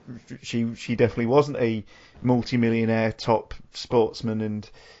Aluko, she definitely wasn't a multi-millionaire top sportsman, and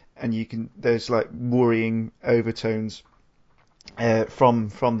there's like worrying overtones from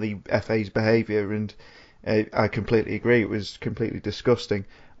the FA's behaviour, and I completely agree. It was completely disgusting.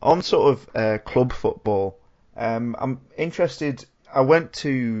 On sort of club football, I'm interested. I went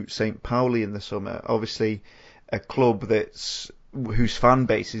to St. Pauli in the summer, obviously a club whose fan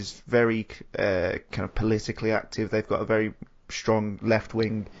base is very kind of politically active. They've got a very strong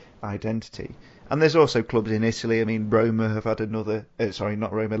left-wing identity. And there's also clubs in Italy. I mean, Roma have had another...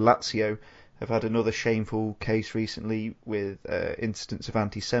 not Roma, Lazio have had another shameful case recently with incidents of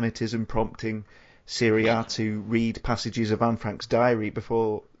anti-Semitism prompting Serie A to read passages of Anne Frank's diary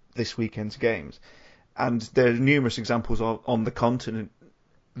before this weekend's games. And there are numerous examples on the continent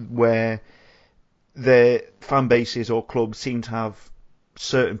where their fan bases or clubs seem to have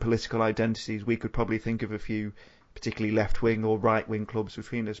certain political identities. We could probably think of a few particularly left-wing or right-wing clubs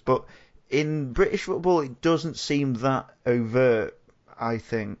between us. But in British football, it doesn't seem that overt, I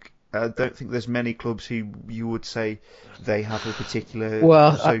think. I don't think there's many clubs who you would say they have a particular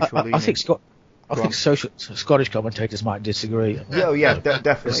social leaning. I think Scottish commentators might disagree. Yeah,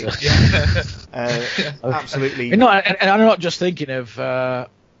 definitely. Absolutely. And I'm not just thinking of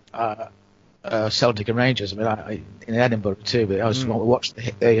Celtic and Rangers. I mean, in Edinburgh too. But I watched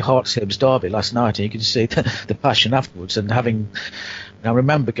the Hearts Hibs derby last night, and you could see the passion afterwards. And I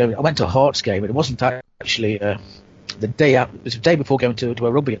remember I went to a Hearts game, and it wasn't actually the day out. It was the day before going to a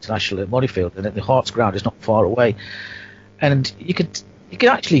rugby international at Murrayfield, and the Hearts ground is not far away. And you could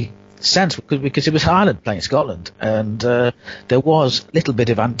actually sense, because it was Ireland playing Scotland, and there was a little bit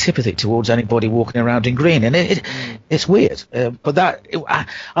of antipathy towards anybody walking around in green, and it's weird. But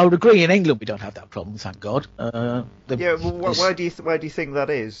I would agree. In England, we don't have that problem, thank God. Why do you think that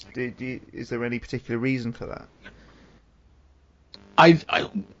is? Is there any particular reason for that?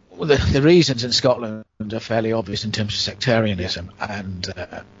 The reasons in Scotland are fairly obvious in terms of sectarianism, and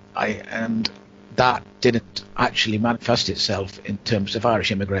that didn't actually manifest itself in terms of Irish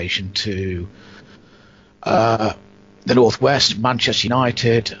immigration to the Northwest. Manchester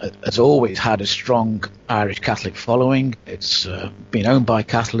United has always had a strong Irish Catholic following. It's been owned by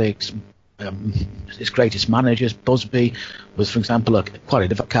Catholics. his greatest managers. Busby was, for example, quite a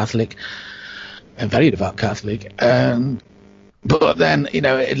devout Catholic, a very devout Catholic. But then,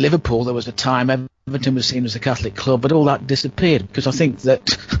 at Liverpool there was a time Everton was seen as a Catholic club, but all that disappeared because I think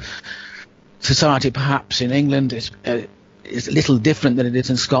that society perhaps in England is a little different than it is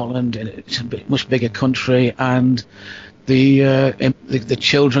in Scotland. It's a much bigger country, and the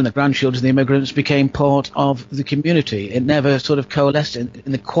children, the grandchildren, the immigrants became part of the community. It never sort of coalesced in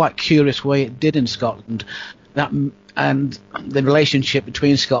the quite curious way it did in Scotland. And the relationship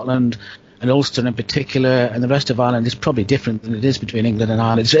between Scotland and Ulster in particular and the rest of Ireland is probably different than it is between England and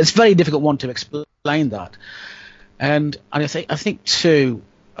Ireland. So it's a very difficult one to explain that. And I think too,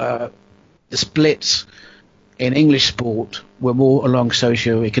 the splits in English sport were more along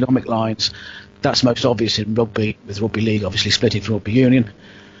socio-economic lines. That's most obvious in rugby, with rugby league obviously splitting from rugby union.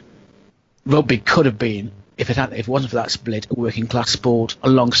 Rugby could have been, if it wasn't for that split, a working class sport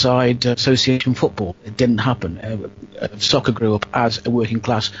alongside association football. It didn't happen. Soccer grew up as a working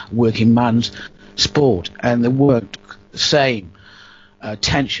class, working man's sport, and there weren't the same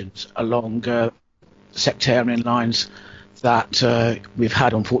tensions along sectarian lines that we've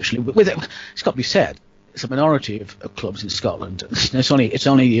had, unfortunately. It's got to be said, it's a minority of clubs in Scotland. It's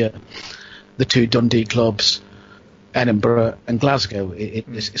only the two Dundee clubs, Edinburgh and Glasgow.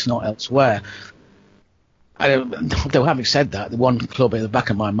 It's not elsewhere. Though having said that, the one club in the back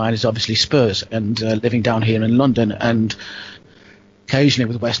of my mind is obviously Spurs, and living down here in London, and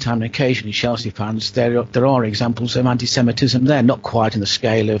occasionally with West Ham and occasionally Chelsea fans, there are examples of anti-Semitism there, not quite in the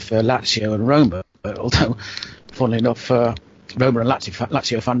scale of Lazio and Roma, but although, funnily enough, Roma and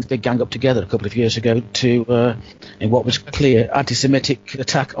Lazio fans did gang up together a couple of years ago to, in what was clear anti-Semitic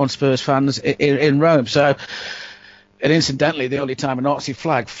attack on Spurs fans in Rome. So, and incidentally, the only time a Nazi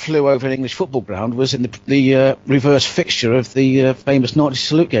flag flew over an English football ground was in the reverse fixture of the famous Nazi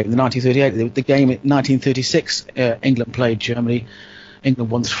salute game in 1938. The game in 1936, England played Germany. England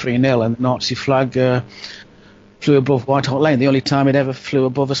won 3-0, and the Nazi flag flew above White Hart Lane, the only time it ever flew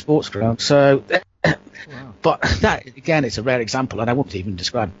above a sports ground. So, wow. But that, again, it's a rare example, and I wouldn't even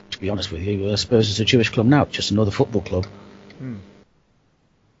describe, to be honest with you, Spurs as a Jewish club now. It's just another football club.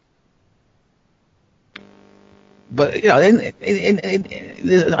 But, I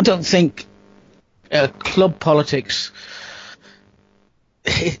don't think club politics,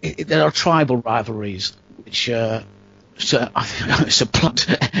 there are tribal rivalries which supplant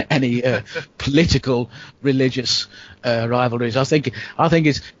any political, religious rivalries. I think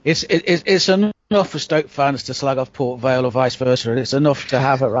it's enough for Stoke fans to slag off Port Vale or vice versa, and it's enough to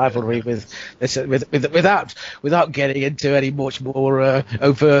have a rivalry without getting into any much more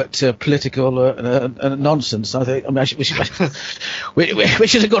overt political nonsense. I think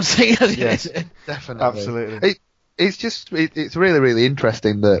which is a good thing. Yes, definitely, absolutely. It's really, really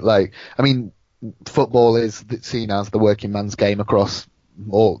interesting that, football is seen as the working man's game across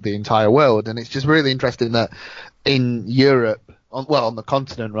the entire world, and it's just really interesting that in Europe, on the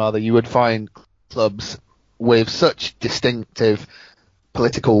continent rather, you would find clubs with such distinctive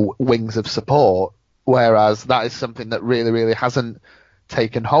political wings of support, whereas that is something that really, really hasn't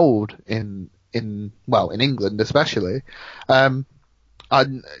taken hold in England especially. I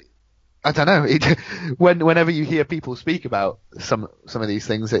don't know. Whenever you hear people speak about some of these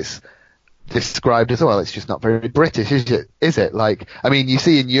things, it's described as, well, it's just not very British, is it? You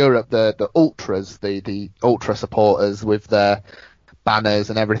see in Europe the ultras, the ultra supporters with their banners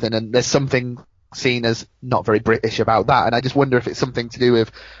and everything, and there's something seen as not very British about that, and I just wonder if it's something to do with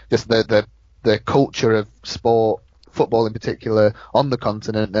just the culture of sport, football in particular, on the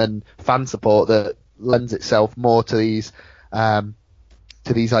continent, and fan support that lends itself more to these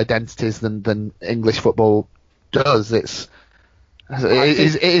identities than English football does.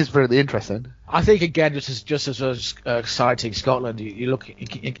 It is really interesting. I think, again, just as citing Scotland, you look.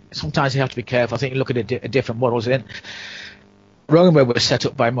 Sometimes you have to be careful. I think you look at different models. In Roma was set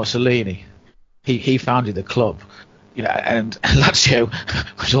up by Mussolini. He founded the club, and Lazio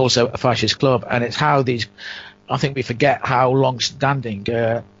was also a fascist club. And it's how these. I think we forget how long-standing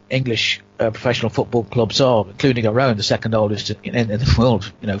English professional football clubs are, including our own, the second oldest in the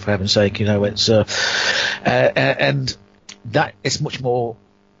world. For heaven's sake, it's and that is much more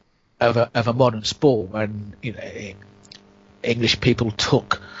of a modern sport when English people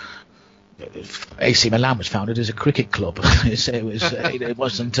took. AC Milan was founded as a cricket club. It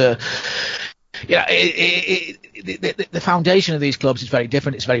wasn't. The foundation of these clubs is very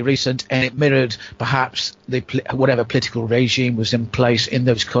different. It's very recent, and it mirrored perhaps whatever political regime was in place in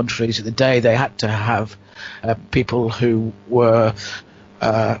those countries at the day. They had to have people who were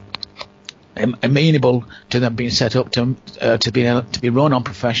amenable to them being set up to be run on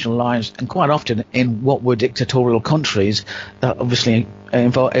professional lines, and quite often in what were dictatorial countries that obviously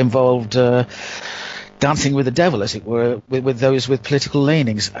involved dancing with the devil, as it were, with those with political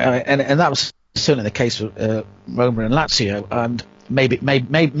leanings, and that was certainly the case with Roma and Lazio, and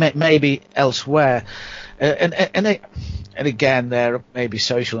maybe elsewhere, and again there may be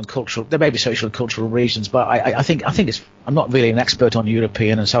social and cultural reasons, but I think it's, I'm not really an expert on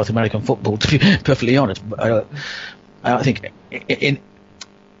European and South American football, to be perfectly honest, but I think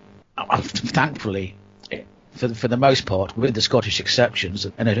thankfully, for the most part, with the Scottish exceptions,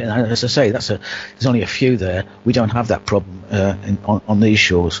 and as I say, there's only a few there, we don't have that problem on these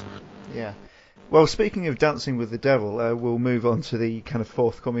shores. Yeah. Well, speaking of dancing with the devil, we'll move on to the kind of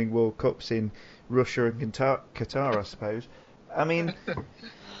forthcoming World Cups in Russia and Qatar, I suppose. I mean,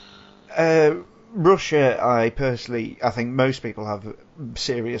 Russia, I think most people have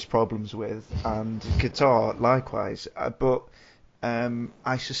serious problems with, and Qatar likewise. But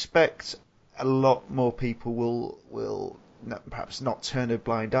I suspect a lot more people will perhaps not turn a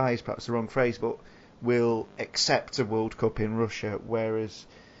blind eye, is perhaps the wrong phrase, but will accept a World Cup in Russia, whereas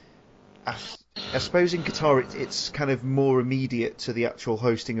I suppose in Qatar it's kind of more immediate to the actual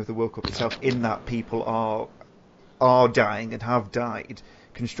hosting of the World Cup itself, in that people are dying and have died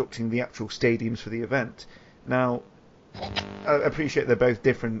constructing the actual stadiums for the event. Now, I appreciate they're both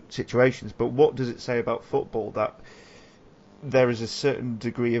different situations, but what does it say about football that there is a certain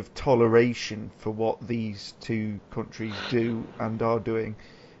degree of toleration for what these two countries do and are doing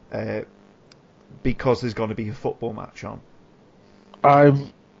because there's going to be a football match on?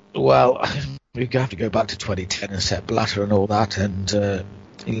 Well, we have to go back to 2010 and Sepp Blatter and all that, and still,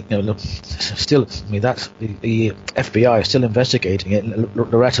 I mean, that's the FBI is still investigating it.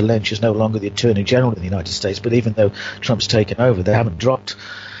 Loretta Lynch is no longer the Attorney General of the United States, but even though Trump's taken over, they haven't dropped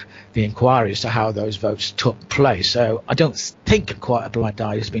the inquiry as to how those votes took place. So I don't think quite a blind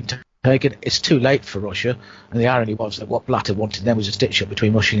eye has been taken. It's too late for Russia, and the irony was that what Blatter wanted then was a stitch-up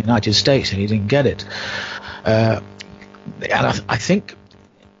between Russia and the United States, and he didn't get it. And I think,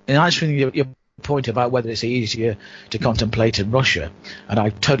 in answering your point about whether it's easier to contemplate in Russia, and I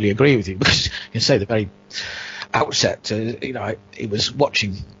totally agree with you, because you can say the very outset, he was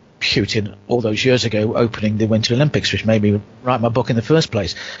watching Putin all those years ago opening the Winter Olympics, which made me write my book in the first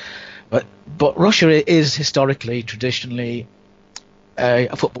place. But Russia is historically, traditionally,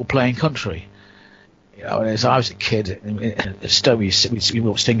 a football playing country. As I was a kid, at Stowe, we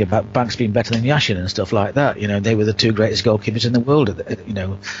were singing about Banks being better than Yashin and stuff like that. They were the two greatest goalkeepers in the world.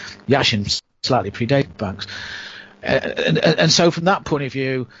 Yashin slightly predated Banks, and so from that point of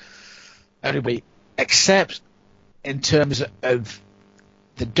view, everybody, except in terms of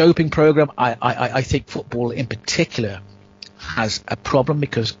the doping program, I think football in particular has a problem,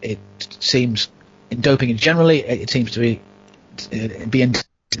 because it seems, in doping generally, it seems to be in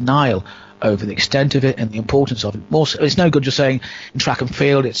denial over the extent of it and the importance of it. More so, it's no good just saying in track and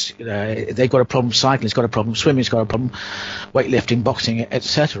field it's they've got a problem, cycling's got a problem, swimming's got a problem, weightlifting, boxing,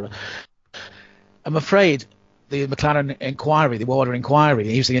 etc. I'm afraid the McLaren inquiry, the Warder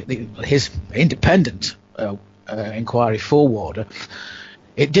inquiry, his independent inquiry for Warder,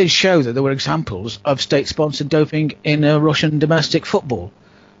 it did show that there were examples of state-sponsored doping in Russian domestic football,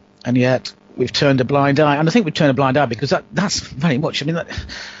 and yet we've turned a blind eye. And I think we've turned a blind eye because that's very much,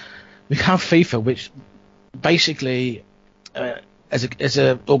 we have FIFA, which basically, as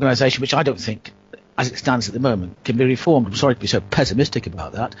an organisation which I don't think, as it stands at the moment, can be reformed. I'm sorry to be so pessimistic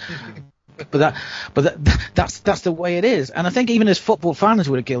about that, but that's the way it is. And I think even as football fans,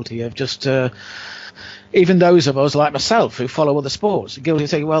 we're guilty of just, even those of us like myself who follow other sports, guilty of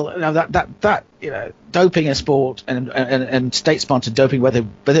saying, well, that doping in sport and state-sponsored doping, whether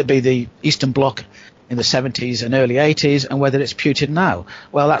it be the Eastern Bloc in the 70s and early 80s, and whether it's Putin now.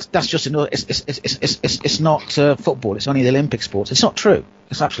 Well, that's just another. It's not football. It's only the Olympic sports. It's not true.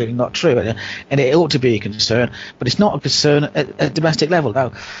 It's absolutely not true, and it ought to be a concern. But it's not a concern at domestic level.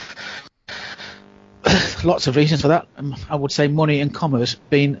 Now, lots of reasons for that. I would say money and commerce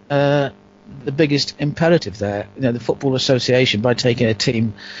being the biggest imperative there. The Football Association, by taking a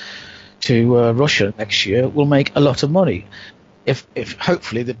team to Russia next year, will make a lot of money. If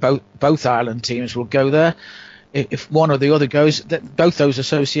hopefully both Ireland teams will go there, if one or the other goes, both those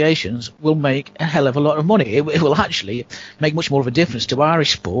associations will make a hell of a lot of money. It will actually make much more of a difference to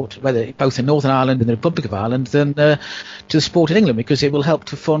Irish sport, whether both in Northern Ireland and the Republic of Ireland, than to the sport in England, because it will help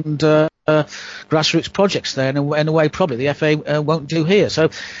to fund grassroots projects there in a way probably the FA won't do here. So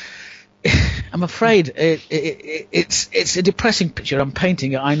I'm afraid it's a depressing picture I'm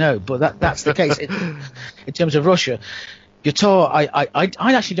painting, I know, but that's the case in terms of Russia. Qatar,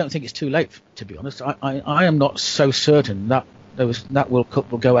 I actually don't think it's too late, to be honest. I am not so certain that that World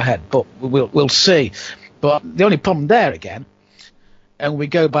Cup will go ahead, but we'll see. But the only problem there again, and we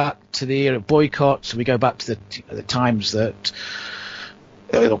go back to the era of boycotts, we go back to the times that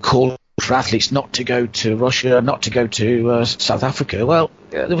they'll call for athletes not to go to Russia, not to go to South Africa. Well,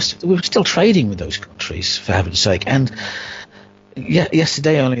 we were still trading with those countries, for heaven's sake. And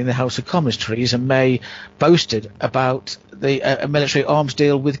yesterday, only in the House of Commons, Theresa May boasted about a military arms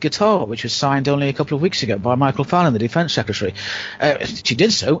deal with Qatar, which was signed only a couple of weeks ago by Michael Fallon, the Defence Secretary. She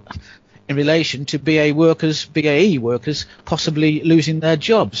did so in relation to BAE workers possibly losing their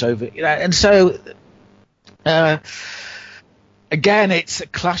jobs over, and so again, it's a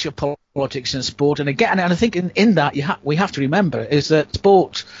clash of politics and sport. And again, and I think in that we have to remember is that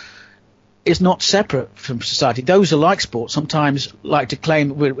sport is not separate from society. Those who like sport sometimes like to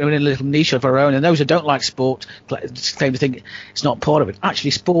claim we're in a little niche of our own, and those who don't like sport claim to think it's not part of it. Actually,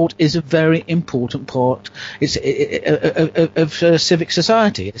 sport is a very important part of civic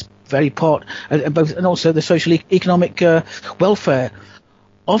society. It's very part, and also the social economic welfare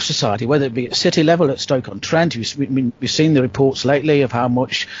of society, whether it be at city level at Stoke-on-Trent. We've seen the reports lately of how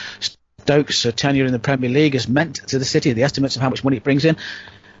much Stoke's tenure in the Premier League has meant to the city, the estimates of how much money it brings in.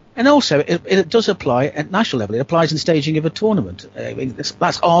 And also, it does apply at national level. It applies in staging of a tournament. I mean,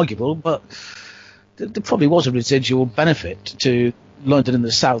 that's arguable, but there probably was a residual benefit to London and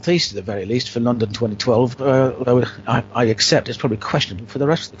the South East, at the very least, for London 2012. Although I accept it's probably questionable for the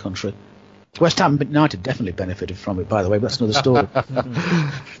rest of the country. West Ham United definitely benefited from it, by the way, but that's another story. But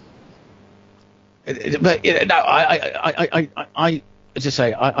as I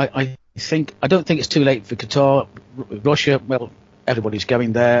say, I don't think it's too late for Qatar. Russia, well, everybody's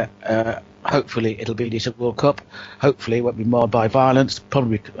going there. Hopefully it'll be a decent World Cup. Hopefully it won't be marred by violence.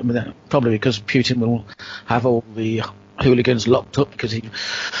 Probably because Putin will have all the hooligans locked up because him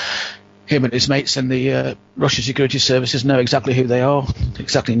and his mates and the Russian security services know exactly who they are,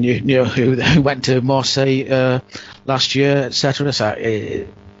 exactly knew who went to Marseille last year, etc. So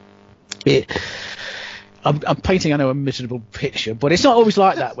I'm painting, I know, a miserable picture, but it's not always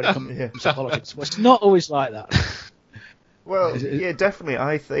like that when it comes to politics. It's not always like that. Well, yeah, definitely.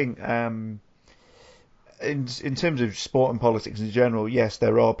 I think in terms of sport and politics in general, yes,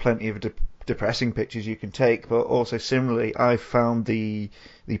 there are plenty of depressing pictures you can take, but also similarly, I found the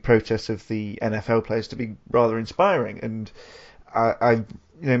protests of the NFL players to be rather inspiring. And I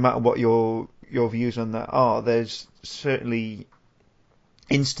no matter what your views on that are, there's certainly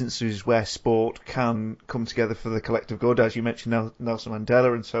instances where sport can come together for the collective good, as you mentioned Nelson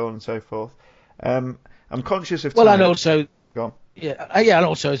Mandela and so on and so forth. I'm conscious of time. Well, and also, go on. And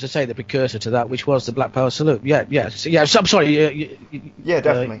also, as I say, the precursor to that, which was the Black Power salute. So, I'm sorry.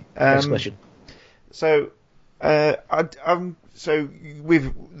 Definitely. Next question. So, so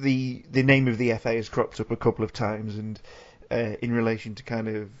with the name of the FA has cropped up a couple of times, and in relation to kind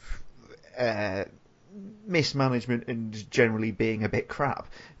of mismanagement and generally being a bit crap,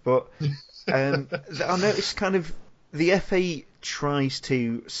 but I noticed kind of the FA tries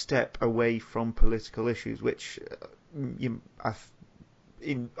to step away from political issues, which on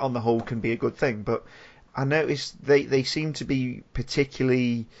the whole can be a good thing. But I noticed they seem to be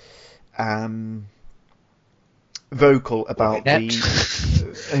particularly vocal about they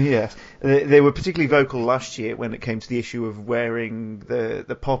were particularly vocal last year when it came to the issue of wearing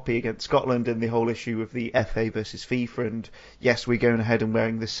the poppy against Scotland and the whole issue of the FA versus FIFA. And yes, we're going ahead and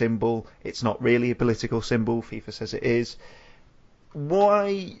wearing the symbol. It's not really a political symbol. FIFA says it is.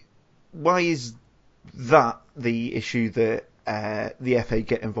 Why is that the issue that the FA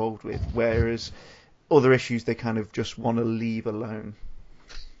get involved with, whereas other issues they kind of just want to leave alone?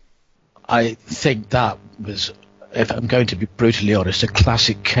 I think that was, if I'm going to be brutally honest, a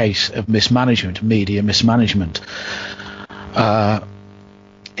classic case of mismanagement, media mismanagement.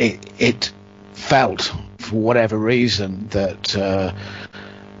 It felt, for whatever reason, that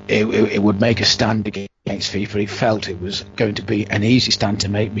it would make a stand against FIFA. It felt it was going to be an easy stand to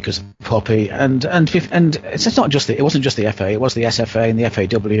make because of Poppy, and it's not just it wasn't just the FA, it was the SFA and the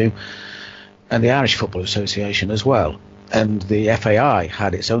FAW and the Irish Football Association as well. And the FAI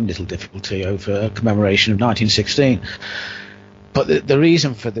had its own little difficulty over commemoration of 1916. But the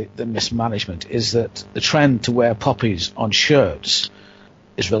reason for the mismanagement is that the trend to wear poppies on shirts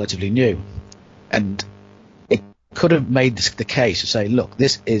is relatively new. And it could have made the case to say, look,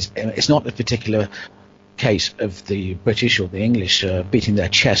 it's not a particular case of the British or the English beating their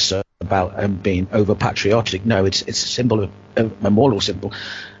chests about being over-patriotic. No, it's a symbol, a memorial symbol.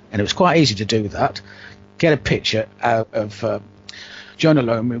 And it was quite easy to do that. Get a picture out of Jonah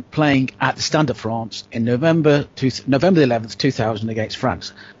Lomu playing at the Stade de France in November the 11th, 2000 against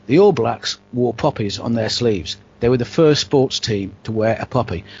France. The All Blacks wore poppies on their sleeves. They were the first sports team to wear a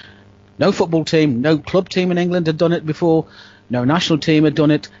poppy. No football team, no club team in England had done it before. No national team had done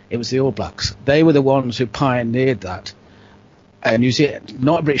it. It was the All Blacks. They were the ones who pioneered that. New Zealand,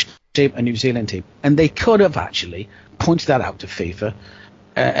 not a British team, a New Zealand team. And they could have actually pointed that out to FIFA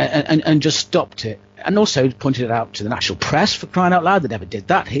and just stopped it. And also pointed it out to the national press, for crying out loud. They never did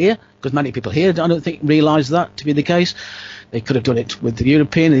that here, because many people here, I don't think, realise that to be the case. They could have done it with the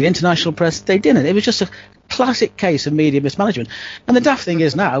European and the international press. They didn't. It was just a classic case of media mismanagement. And the daft thing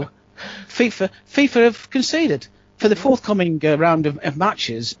is now, FIFA have conceded for the forthcoming round of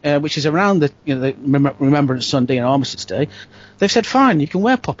matches, which is around the Remembrance Sunday and Armistice Day. They've said, fine, you can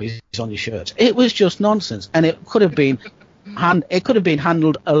wear poppies on your shirts. It was just nonsense, and it could have been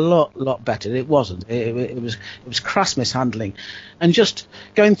handled a lot better. It wasn't. It was crass mishandling. And just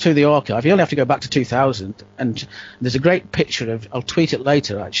going through the archive, you only have to go back to 2000, and there's a great picture of, I'll tweet it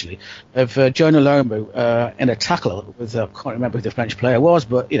later actually, of Jonah Lomu in a tackle with, I can't remember who the French player was,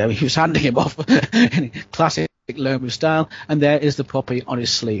 but he was handing him off in classic Lomu style, and there is the poppy on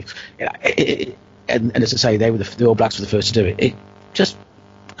his sleeve. And as I say, they were the All Blacks were the first to do it. It just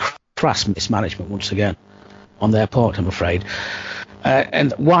crass mismanagement once again on their part, I'm afraid.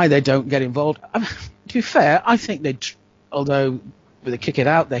 And why they don't get involved, to be fair, I think although with the kick it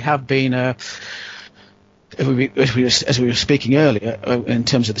out, they have been, as we were speaking earlier, in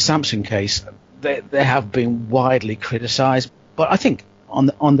terms of the Samson case, they have been widely criticised. But I think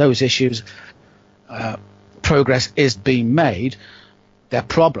on those issues, progress is being made. Their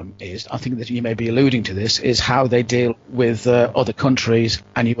problem is, I think that you may be alluding to this, is how they deal with other countries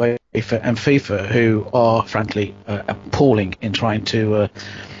and UEFA and FIFA, who are frankly appalling in trying to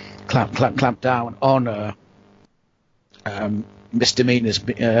clamp down on misdemeanors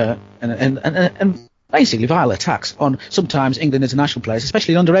and basically vile attacks on sometimes England international players,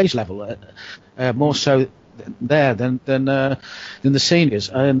 especially at underage level, more so there than the seniors.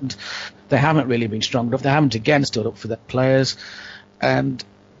 And they haven't really been strong enough. They haven't again stood up for their players. And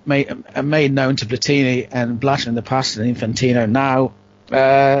made known to Platini and Blatter in the past and Infantino now,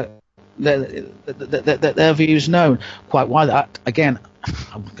 their views known. Quite why that, again,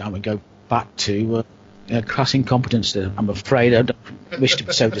 I'm going to go back to crass incompetence. I'm afraid I don't wish to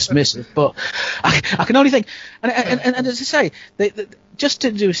be so dismissive, but I can only think, and as I say, just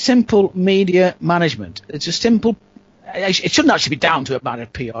to do simple media management, it's a simple. It shouldn't actually be down to a matter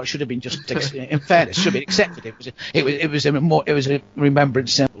of PR. It should have been just, in fairness, should be accepted. It was a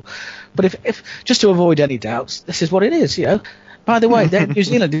remembrance symbol. But if just to avoid any doubts, this is what it is. By the way, they're New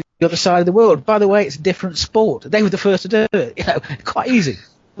Zealand, the other side of the world. By the way, it's a different sport. They were the first to do it. Quite easy,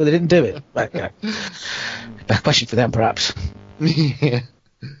 but they didn't do it. But, a question for them, perhaps.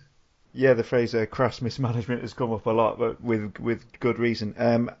 Yeah, the phrase crass mismanagement has come up a lot, but with good reason.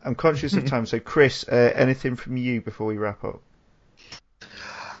 I'm conscious of time, so Chris, anything from you before we wrap up?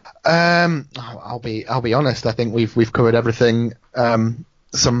 I'll be honest. I think we've covered everything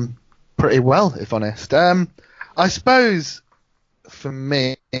some pretty well, if honest. I suppose for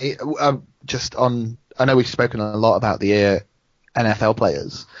me, just on, I know we've spoken a lot about the NFL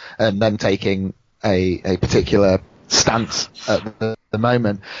players and them taking a particular stance at the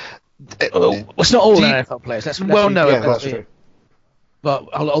moment. It's not all NFL players. That's true. But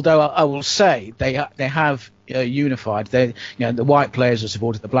although I will say they have unified. The white players have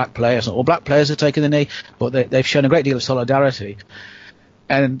supported the black players. Not all black players have taken the knee, but they've shown a great deal of solidarity.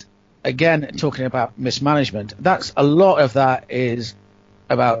 And again, talking about mismanagement, a lot of that is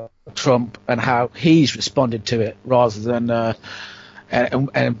about Trump and how he's responded to it, rather than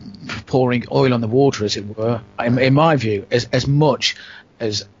and pouring oil on the water, as it were. In my view, as much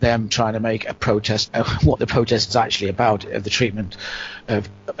as them trying to make a protest, what the protest is actually about, of the treatment of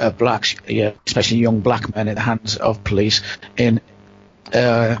blacks, especially young black men, in the hands of police in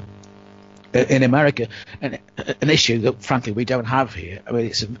America, and an issue that frankly we don't have here. I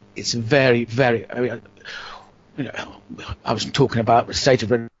mean, it's a very, very. I was talking about the state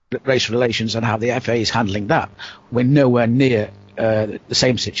of race relations and how the FA is handling that. We're nowhere near the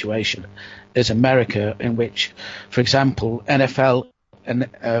same situation as America, in which, for example, NFL and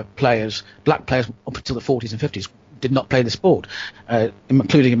black players up until the 40s and 50s did not play the sport,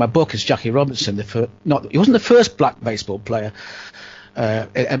 including in my book as Jackie Robinson. He wasn't the first black baseball player,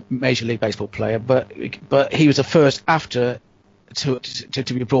 a Major League Baseball player, but he was the first to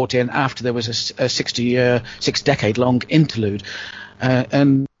be brought in after there was a 6-decade-long interlude,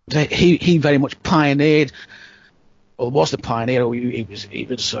 and he very much pioneered, or was the pioneer. He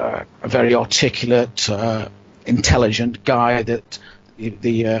was a very articulate, intelligent guy that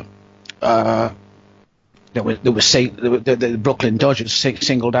the Brooklyn Dodgers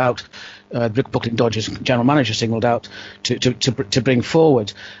singled out, Brooklyn Dodgers general manager singled out to bring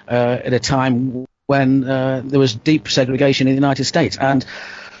forward at a time when there was deep segregation in the United States. And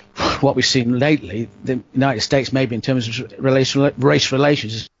what we've seen lately, the United States, maybe in terms of race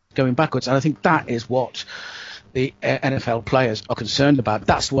relations, is going backwards. And I think that is what the NFL players are concerned about.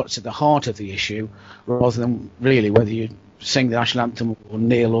 That's what's at the heart of the issue, rather than really whether you sing the national anthem or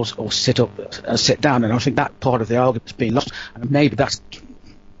kneel or sit up and sit down. And I think that part of the argument has been lost. And maybe that's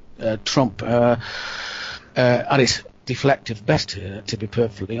Trump at his deflective best, to be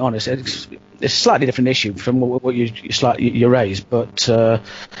perfectly honest. It's a slightly different issue from what you raised, but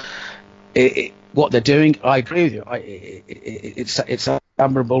what they're doing, I agree with you. It's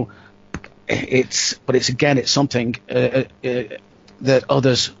admirable. But it's something that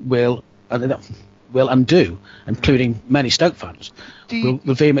others will undo, including many Stoke fans, will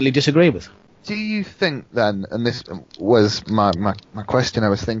vehemently disagree with. Do you think then, and this was my question I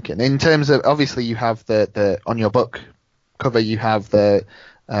was thinking, in terms of, obviously you have the on your book cover, you have the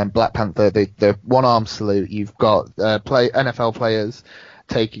Black Panther, the one arm salute, you've got NFL players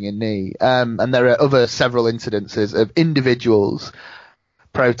taking a knee, and there are several incidences of individuals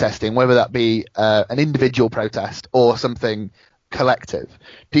protesting, whether that be an individual protest or something collective.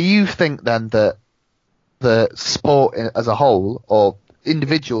 Do you think then that the sport as a whole, or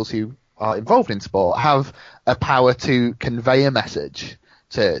individuals who are involved in sport, have a power to convey a message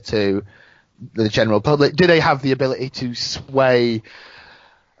to the general public? Do they have the ability to sway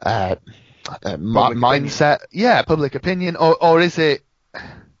mindset? Yeah, public opinion, or is it?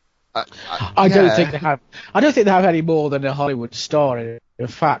 I don't think they have. I don't think they have any more than a Hollywood star. In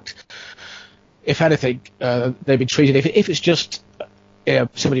fact, if anything, they'd be treated. If it's just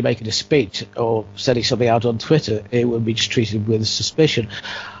somebody making a speech or setting something out on Twitter, it would be just treated with suspicion.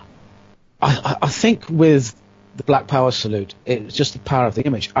 I think with the Black Power salute, it's just the power of the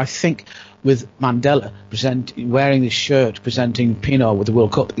image. I think with Mandela wearing this shirt, presenting Pienaar with the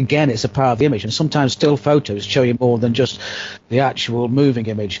World Cup, again, it's the power of the image. And sometimes still photos show you more than just the actual moving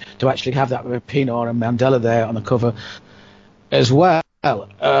image. To actually have that with Pienaar and Mandela there on the cover as well.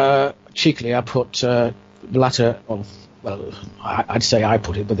 Cheekily, I put the latter. Well, I'd say I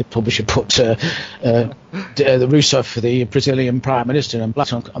put it, but the publisher put the Rousseff for the Brazilian Prime Minister and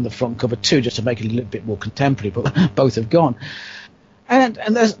Blatter on the front cover too, just to make it a little bit more contemporary. But both have gone, and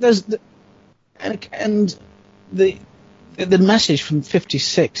there's the message from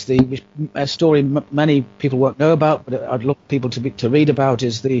 '56, the story many people won't know about, but I'd love people to read about,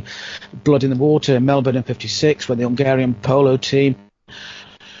 is the blood in the water in Melbourne in '56, when the Hungarian polo team,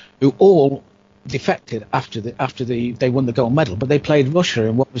 who all defected after they won the gold medal, but they played Russia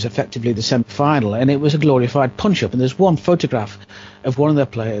in what was effectively the semi-final, and it was a glorified punch-up. And there's one photograph of one of their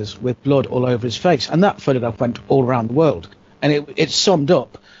players with blood all over his face, and that photograph went all around the world, and it summed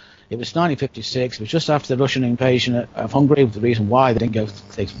up. It was 1956. It was just after the Russian invasion of Hungary. The reason why they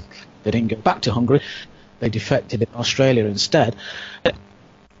didn't go back to Hungary, they defected in Australia instead,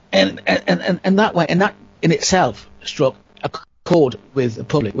 and that way, and that in itself struck a chord with the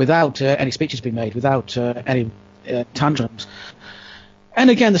public without any speeches being made, without any tantrums.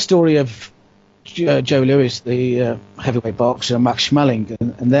 And again, the story of Joe Louis, the heavyweight boxer, and Max Schmeling,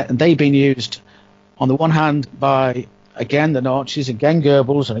 and they've been used on the one hand by, again, the Nazis, again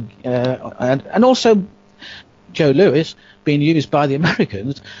Goebbels, and also Joe Louis being used by the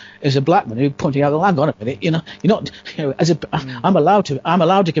Americans as a black man who pointing out, hang on a minute, you're not, I'm allowed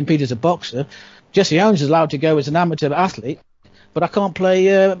to compete as a boxer. Jesse Owens is allowed to go as an amateur athlete, but I can't play.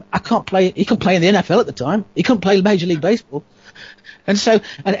 He couldn't play in the NFL at the time. He couldn't play Major League Baseball. And so,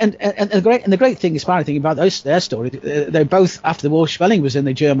 and the great thing, inspiring thing about their story, they both, after the war, Schmeling was in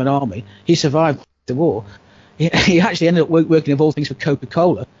the German army. He survived the war. He actually ended up working, of all things, for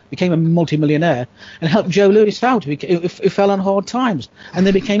Coca-Cola, became a multi-millionaire, and helped Joe Louis out, who fell on hard times, and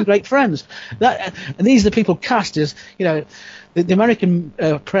they became great friends. And these are the people cast as, the American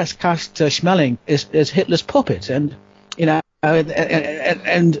press cast Schmeling as Hitler's puppet, and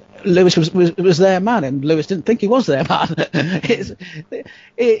and Louis was their man, and Louis didn't think he was their man.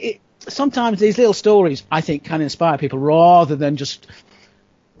 Sometimes these little stories, I think, can inspire people rather than just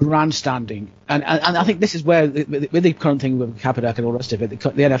grandstanding, and I think this is where with the current thing with Kaepernick and all the rest of it, the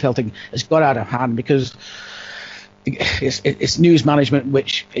NFL thing has got out of hand, because it's news management,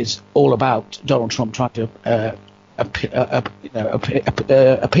 which is all about Donald Trump trying to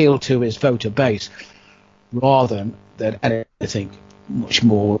appeal to his voter base, rather than anything much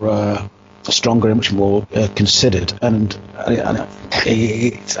more stronger and much more considered. And I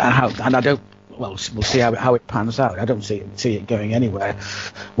don't well, we'll see how it pans out. I don't see it going anywhere.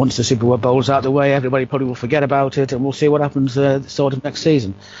 Once the Super Bowl's out of the way, everybody probably will forget about it, and we'll see what happens sort of next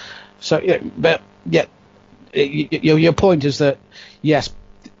season. So, your point is that, yes,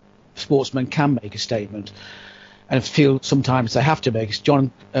 sportsmen can make a statement, and feel sometimes they have to make it.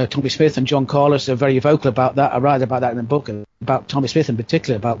 Tommy Smith and John Carlos are very vocal about that. I write about that in the book, about Tommy Smith in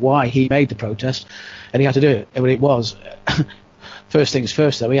particular, about why he made the protest, and he had to do it. It was first things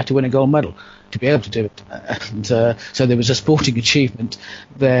first, though. He had to win a gold medal to be able to do it, and so there was a sporting achievement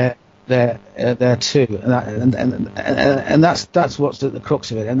there too, and that's what's the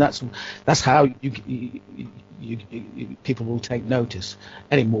crux of it, and that's how people will take notice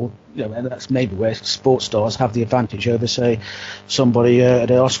anymore, and that's maybe where sports stars have the advantage over, say, somebody at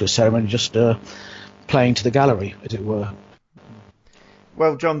an Oscar ceremony just playing to the gallery, as it were.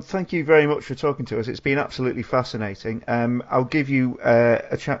 Well, John, thank you very much for talking to us. It's been absolutely fascinating. I'll give you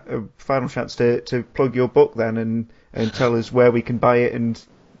a final chance to plug your book then, and tell us where we can buy it and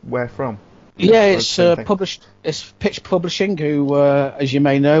where from. Yeah, it's published. It's Pitch Publishing, who, as you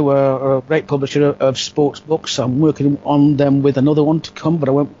may know, are a great publisher of sports books. I'm working on them with another one to come, but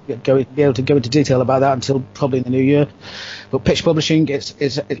I won't be able to go into detail about that until probably in the new year. But Pitch Publishing, you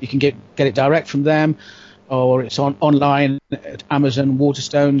can get it direct from them, or it's online at Amazon.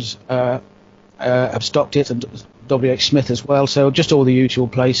 Waterstones have stocked it, and W.H. Smith as well. So just all the usual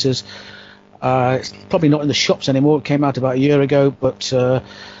places. It's probably not in the shops anymore. It came out about a year ago, but.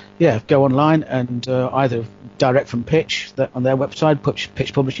 Go online and either direct from Pitch on their website,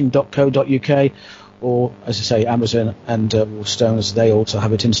 pitchpublishing.co.uk, or, as I say, Amazon and Waterstones, they also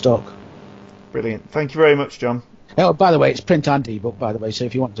have it in stock. Brilliant. Thank you very much, John. Oh, by the way, it's print and ebook, by the way, so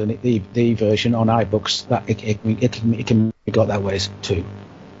if you want the version on iBooks, that it can be got that way too.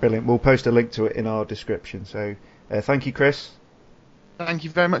 Brilliant. We'll post a link to it in our description. So thank you, Chris. Thank you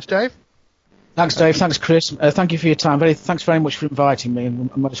very much, Dave. Thanks, Dave. Thanks, Chris. Thank you for your time. Thanks very much for inviting me.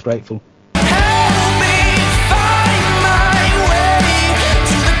 I'm most grateful.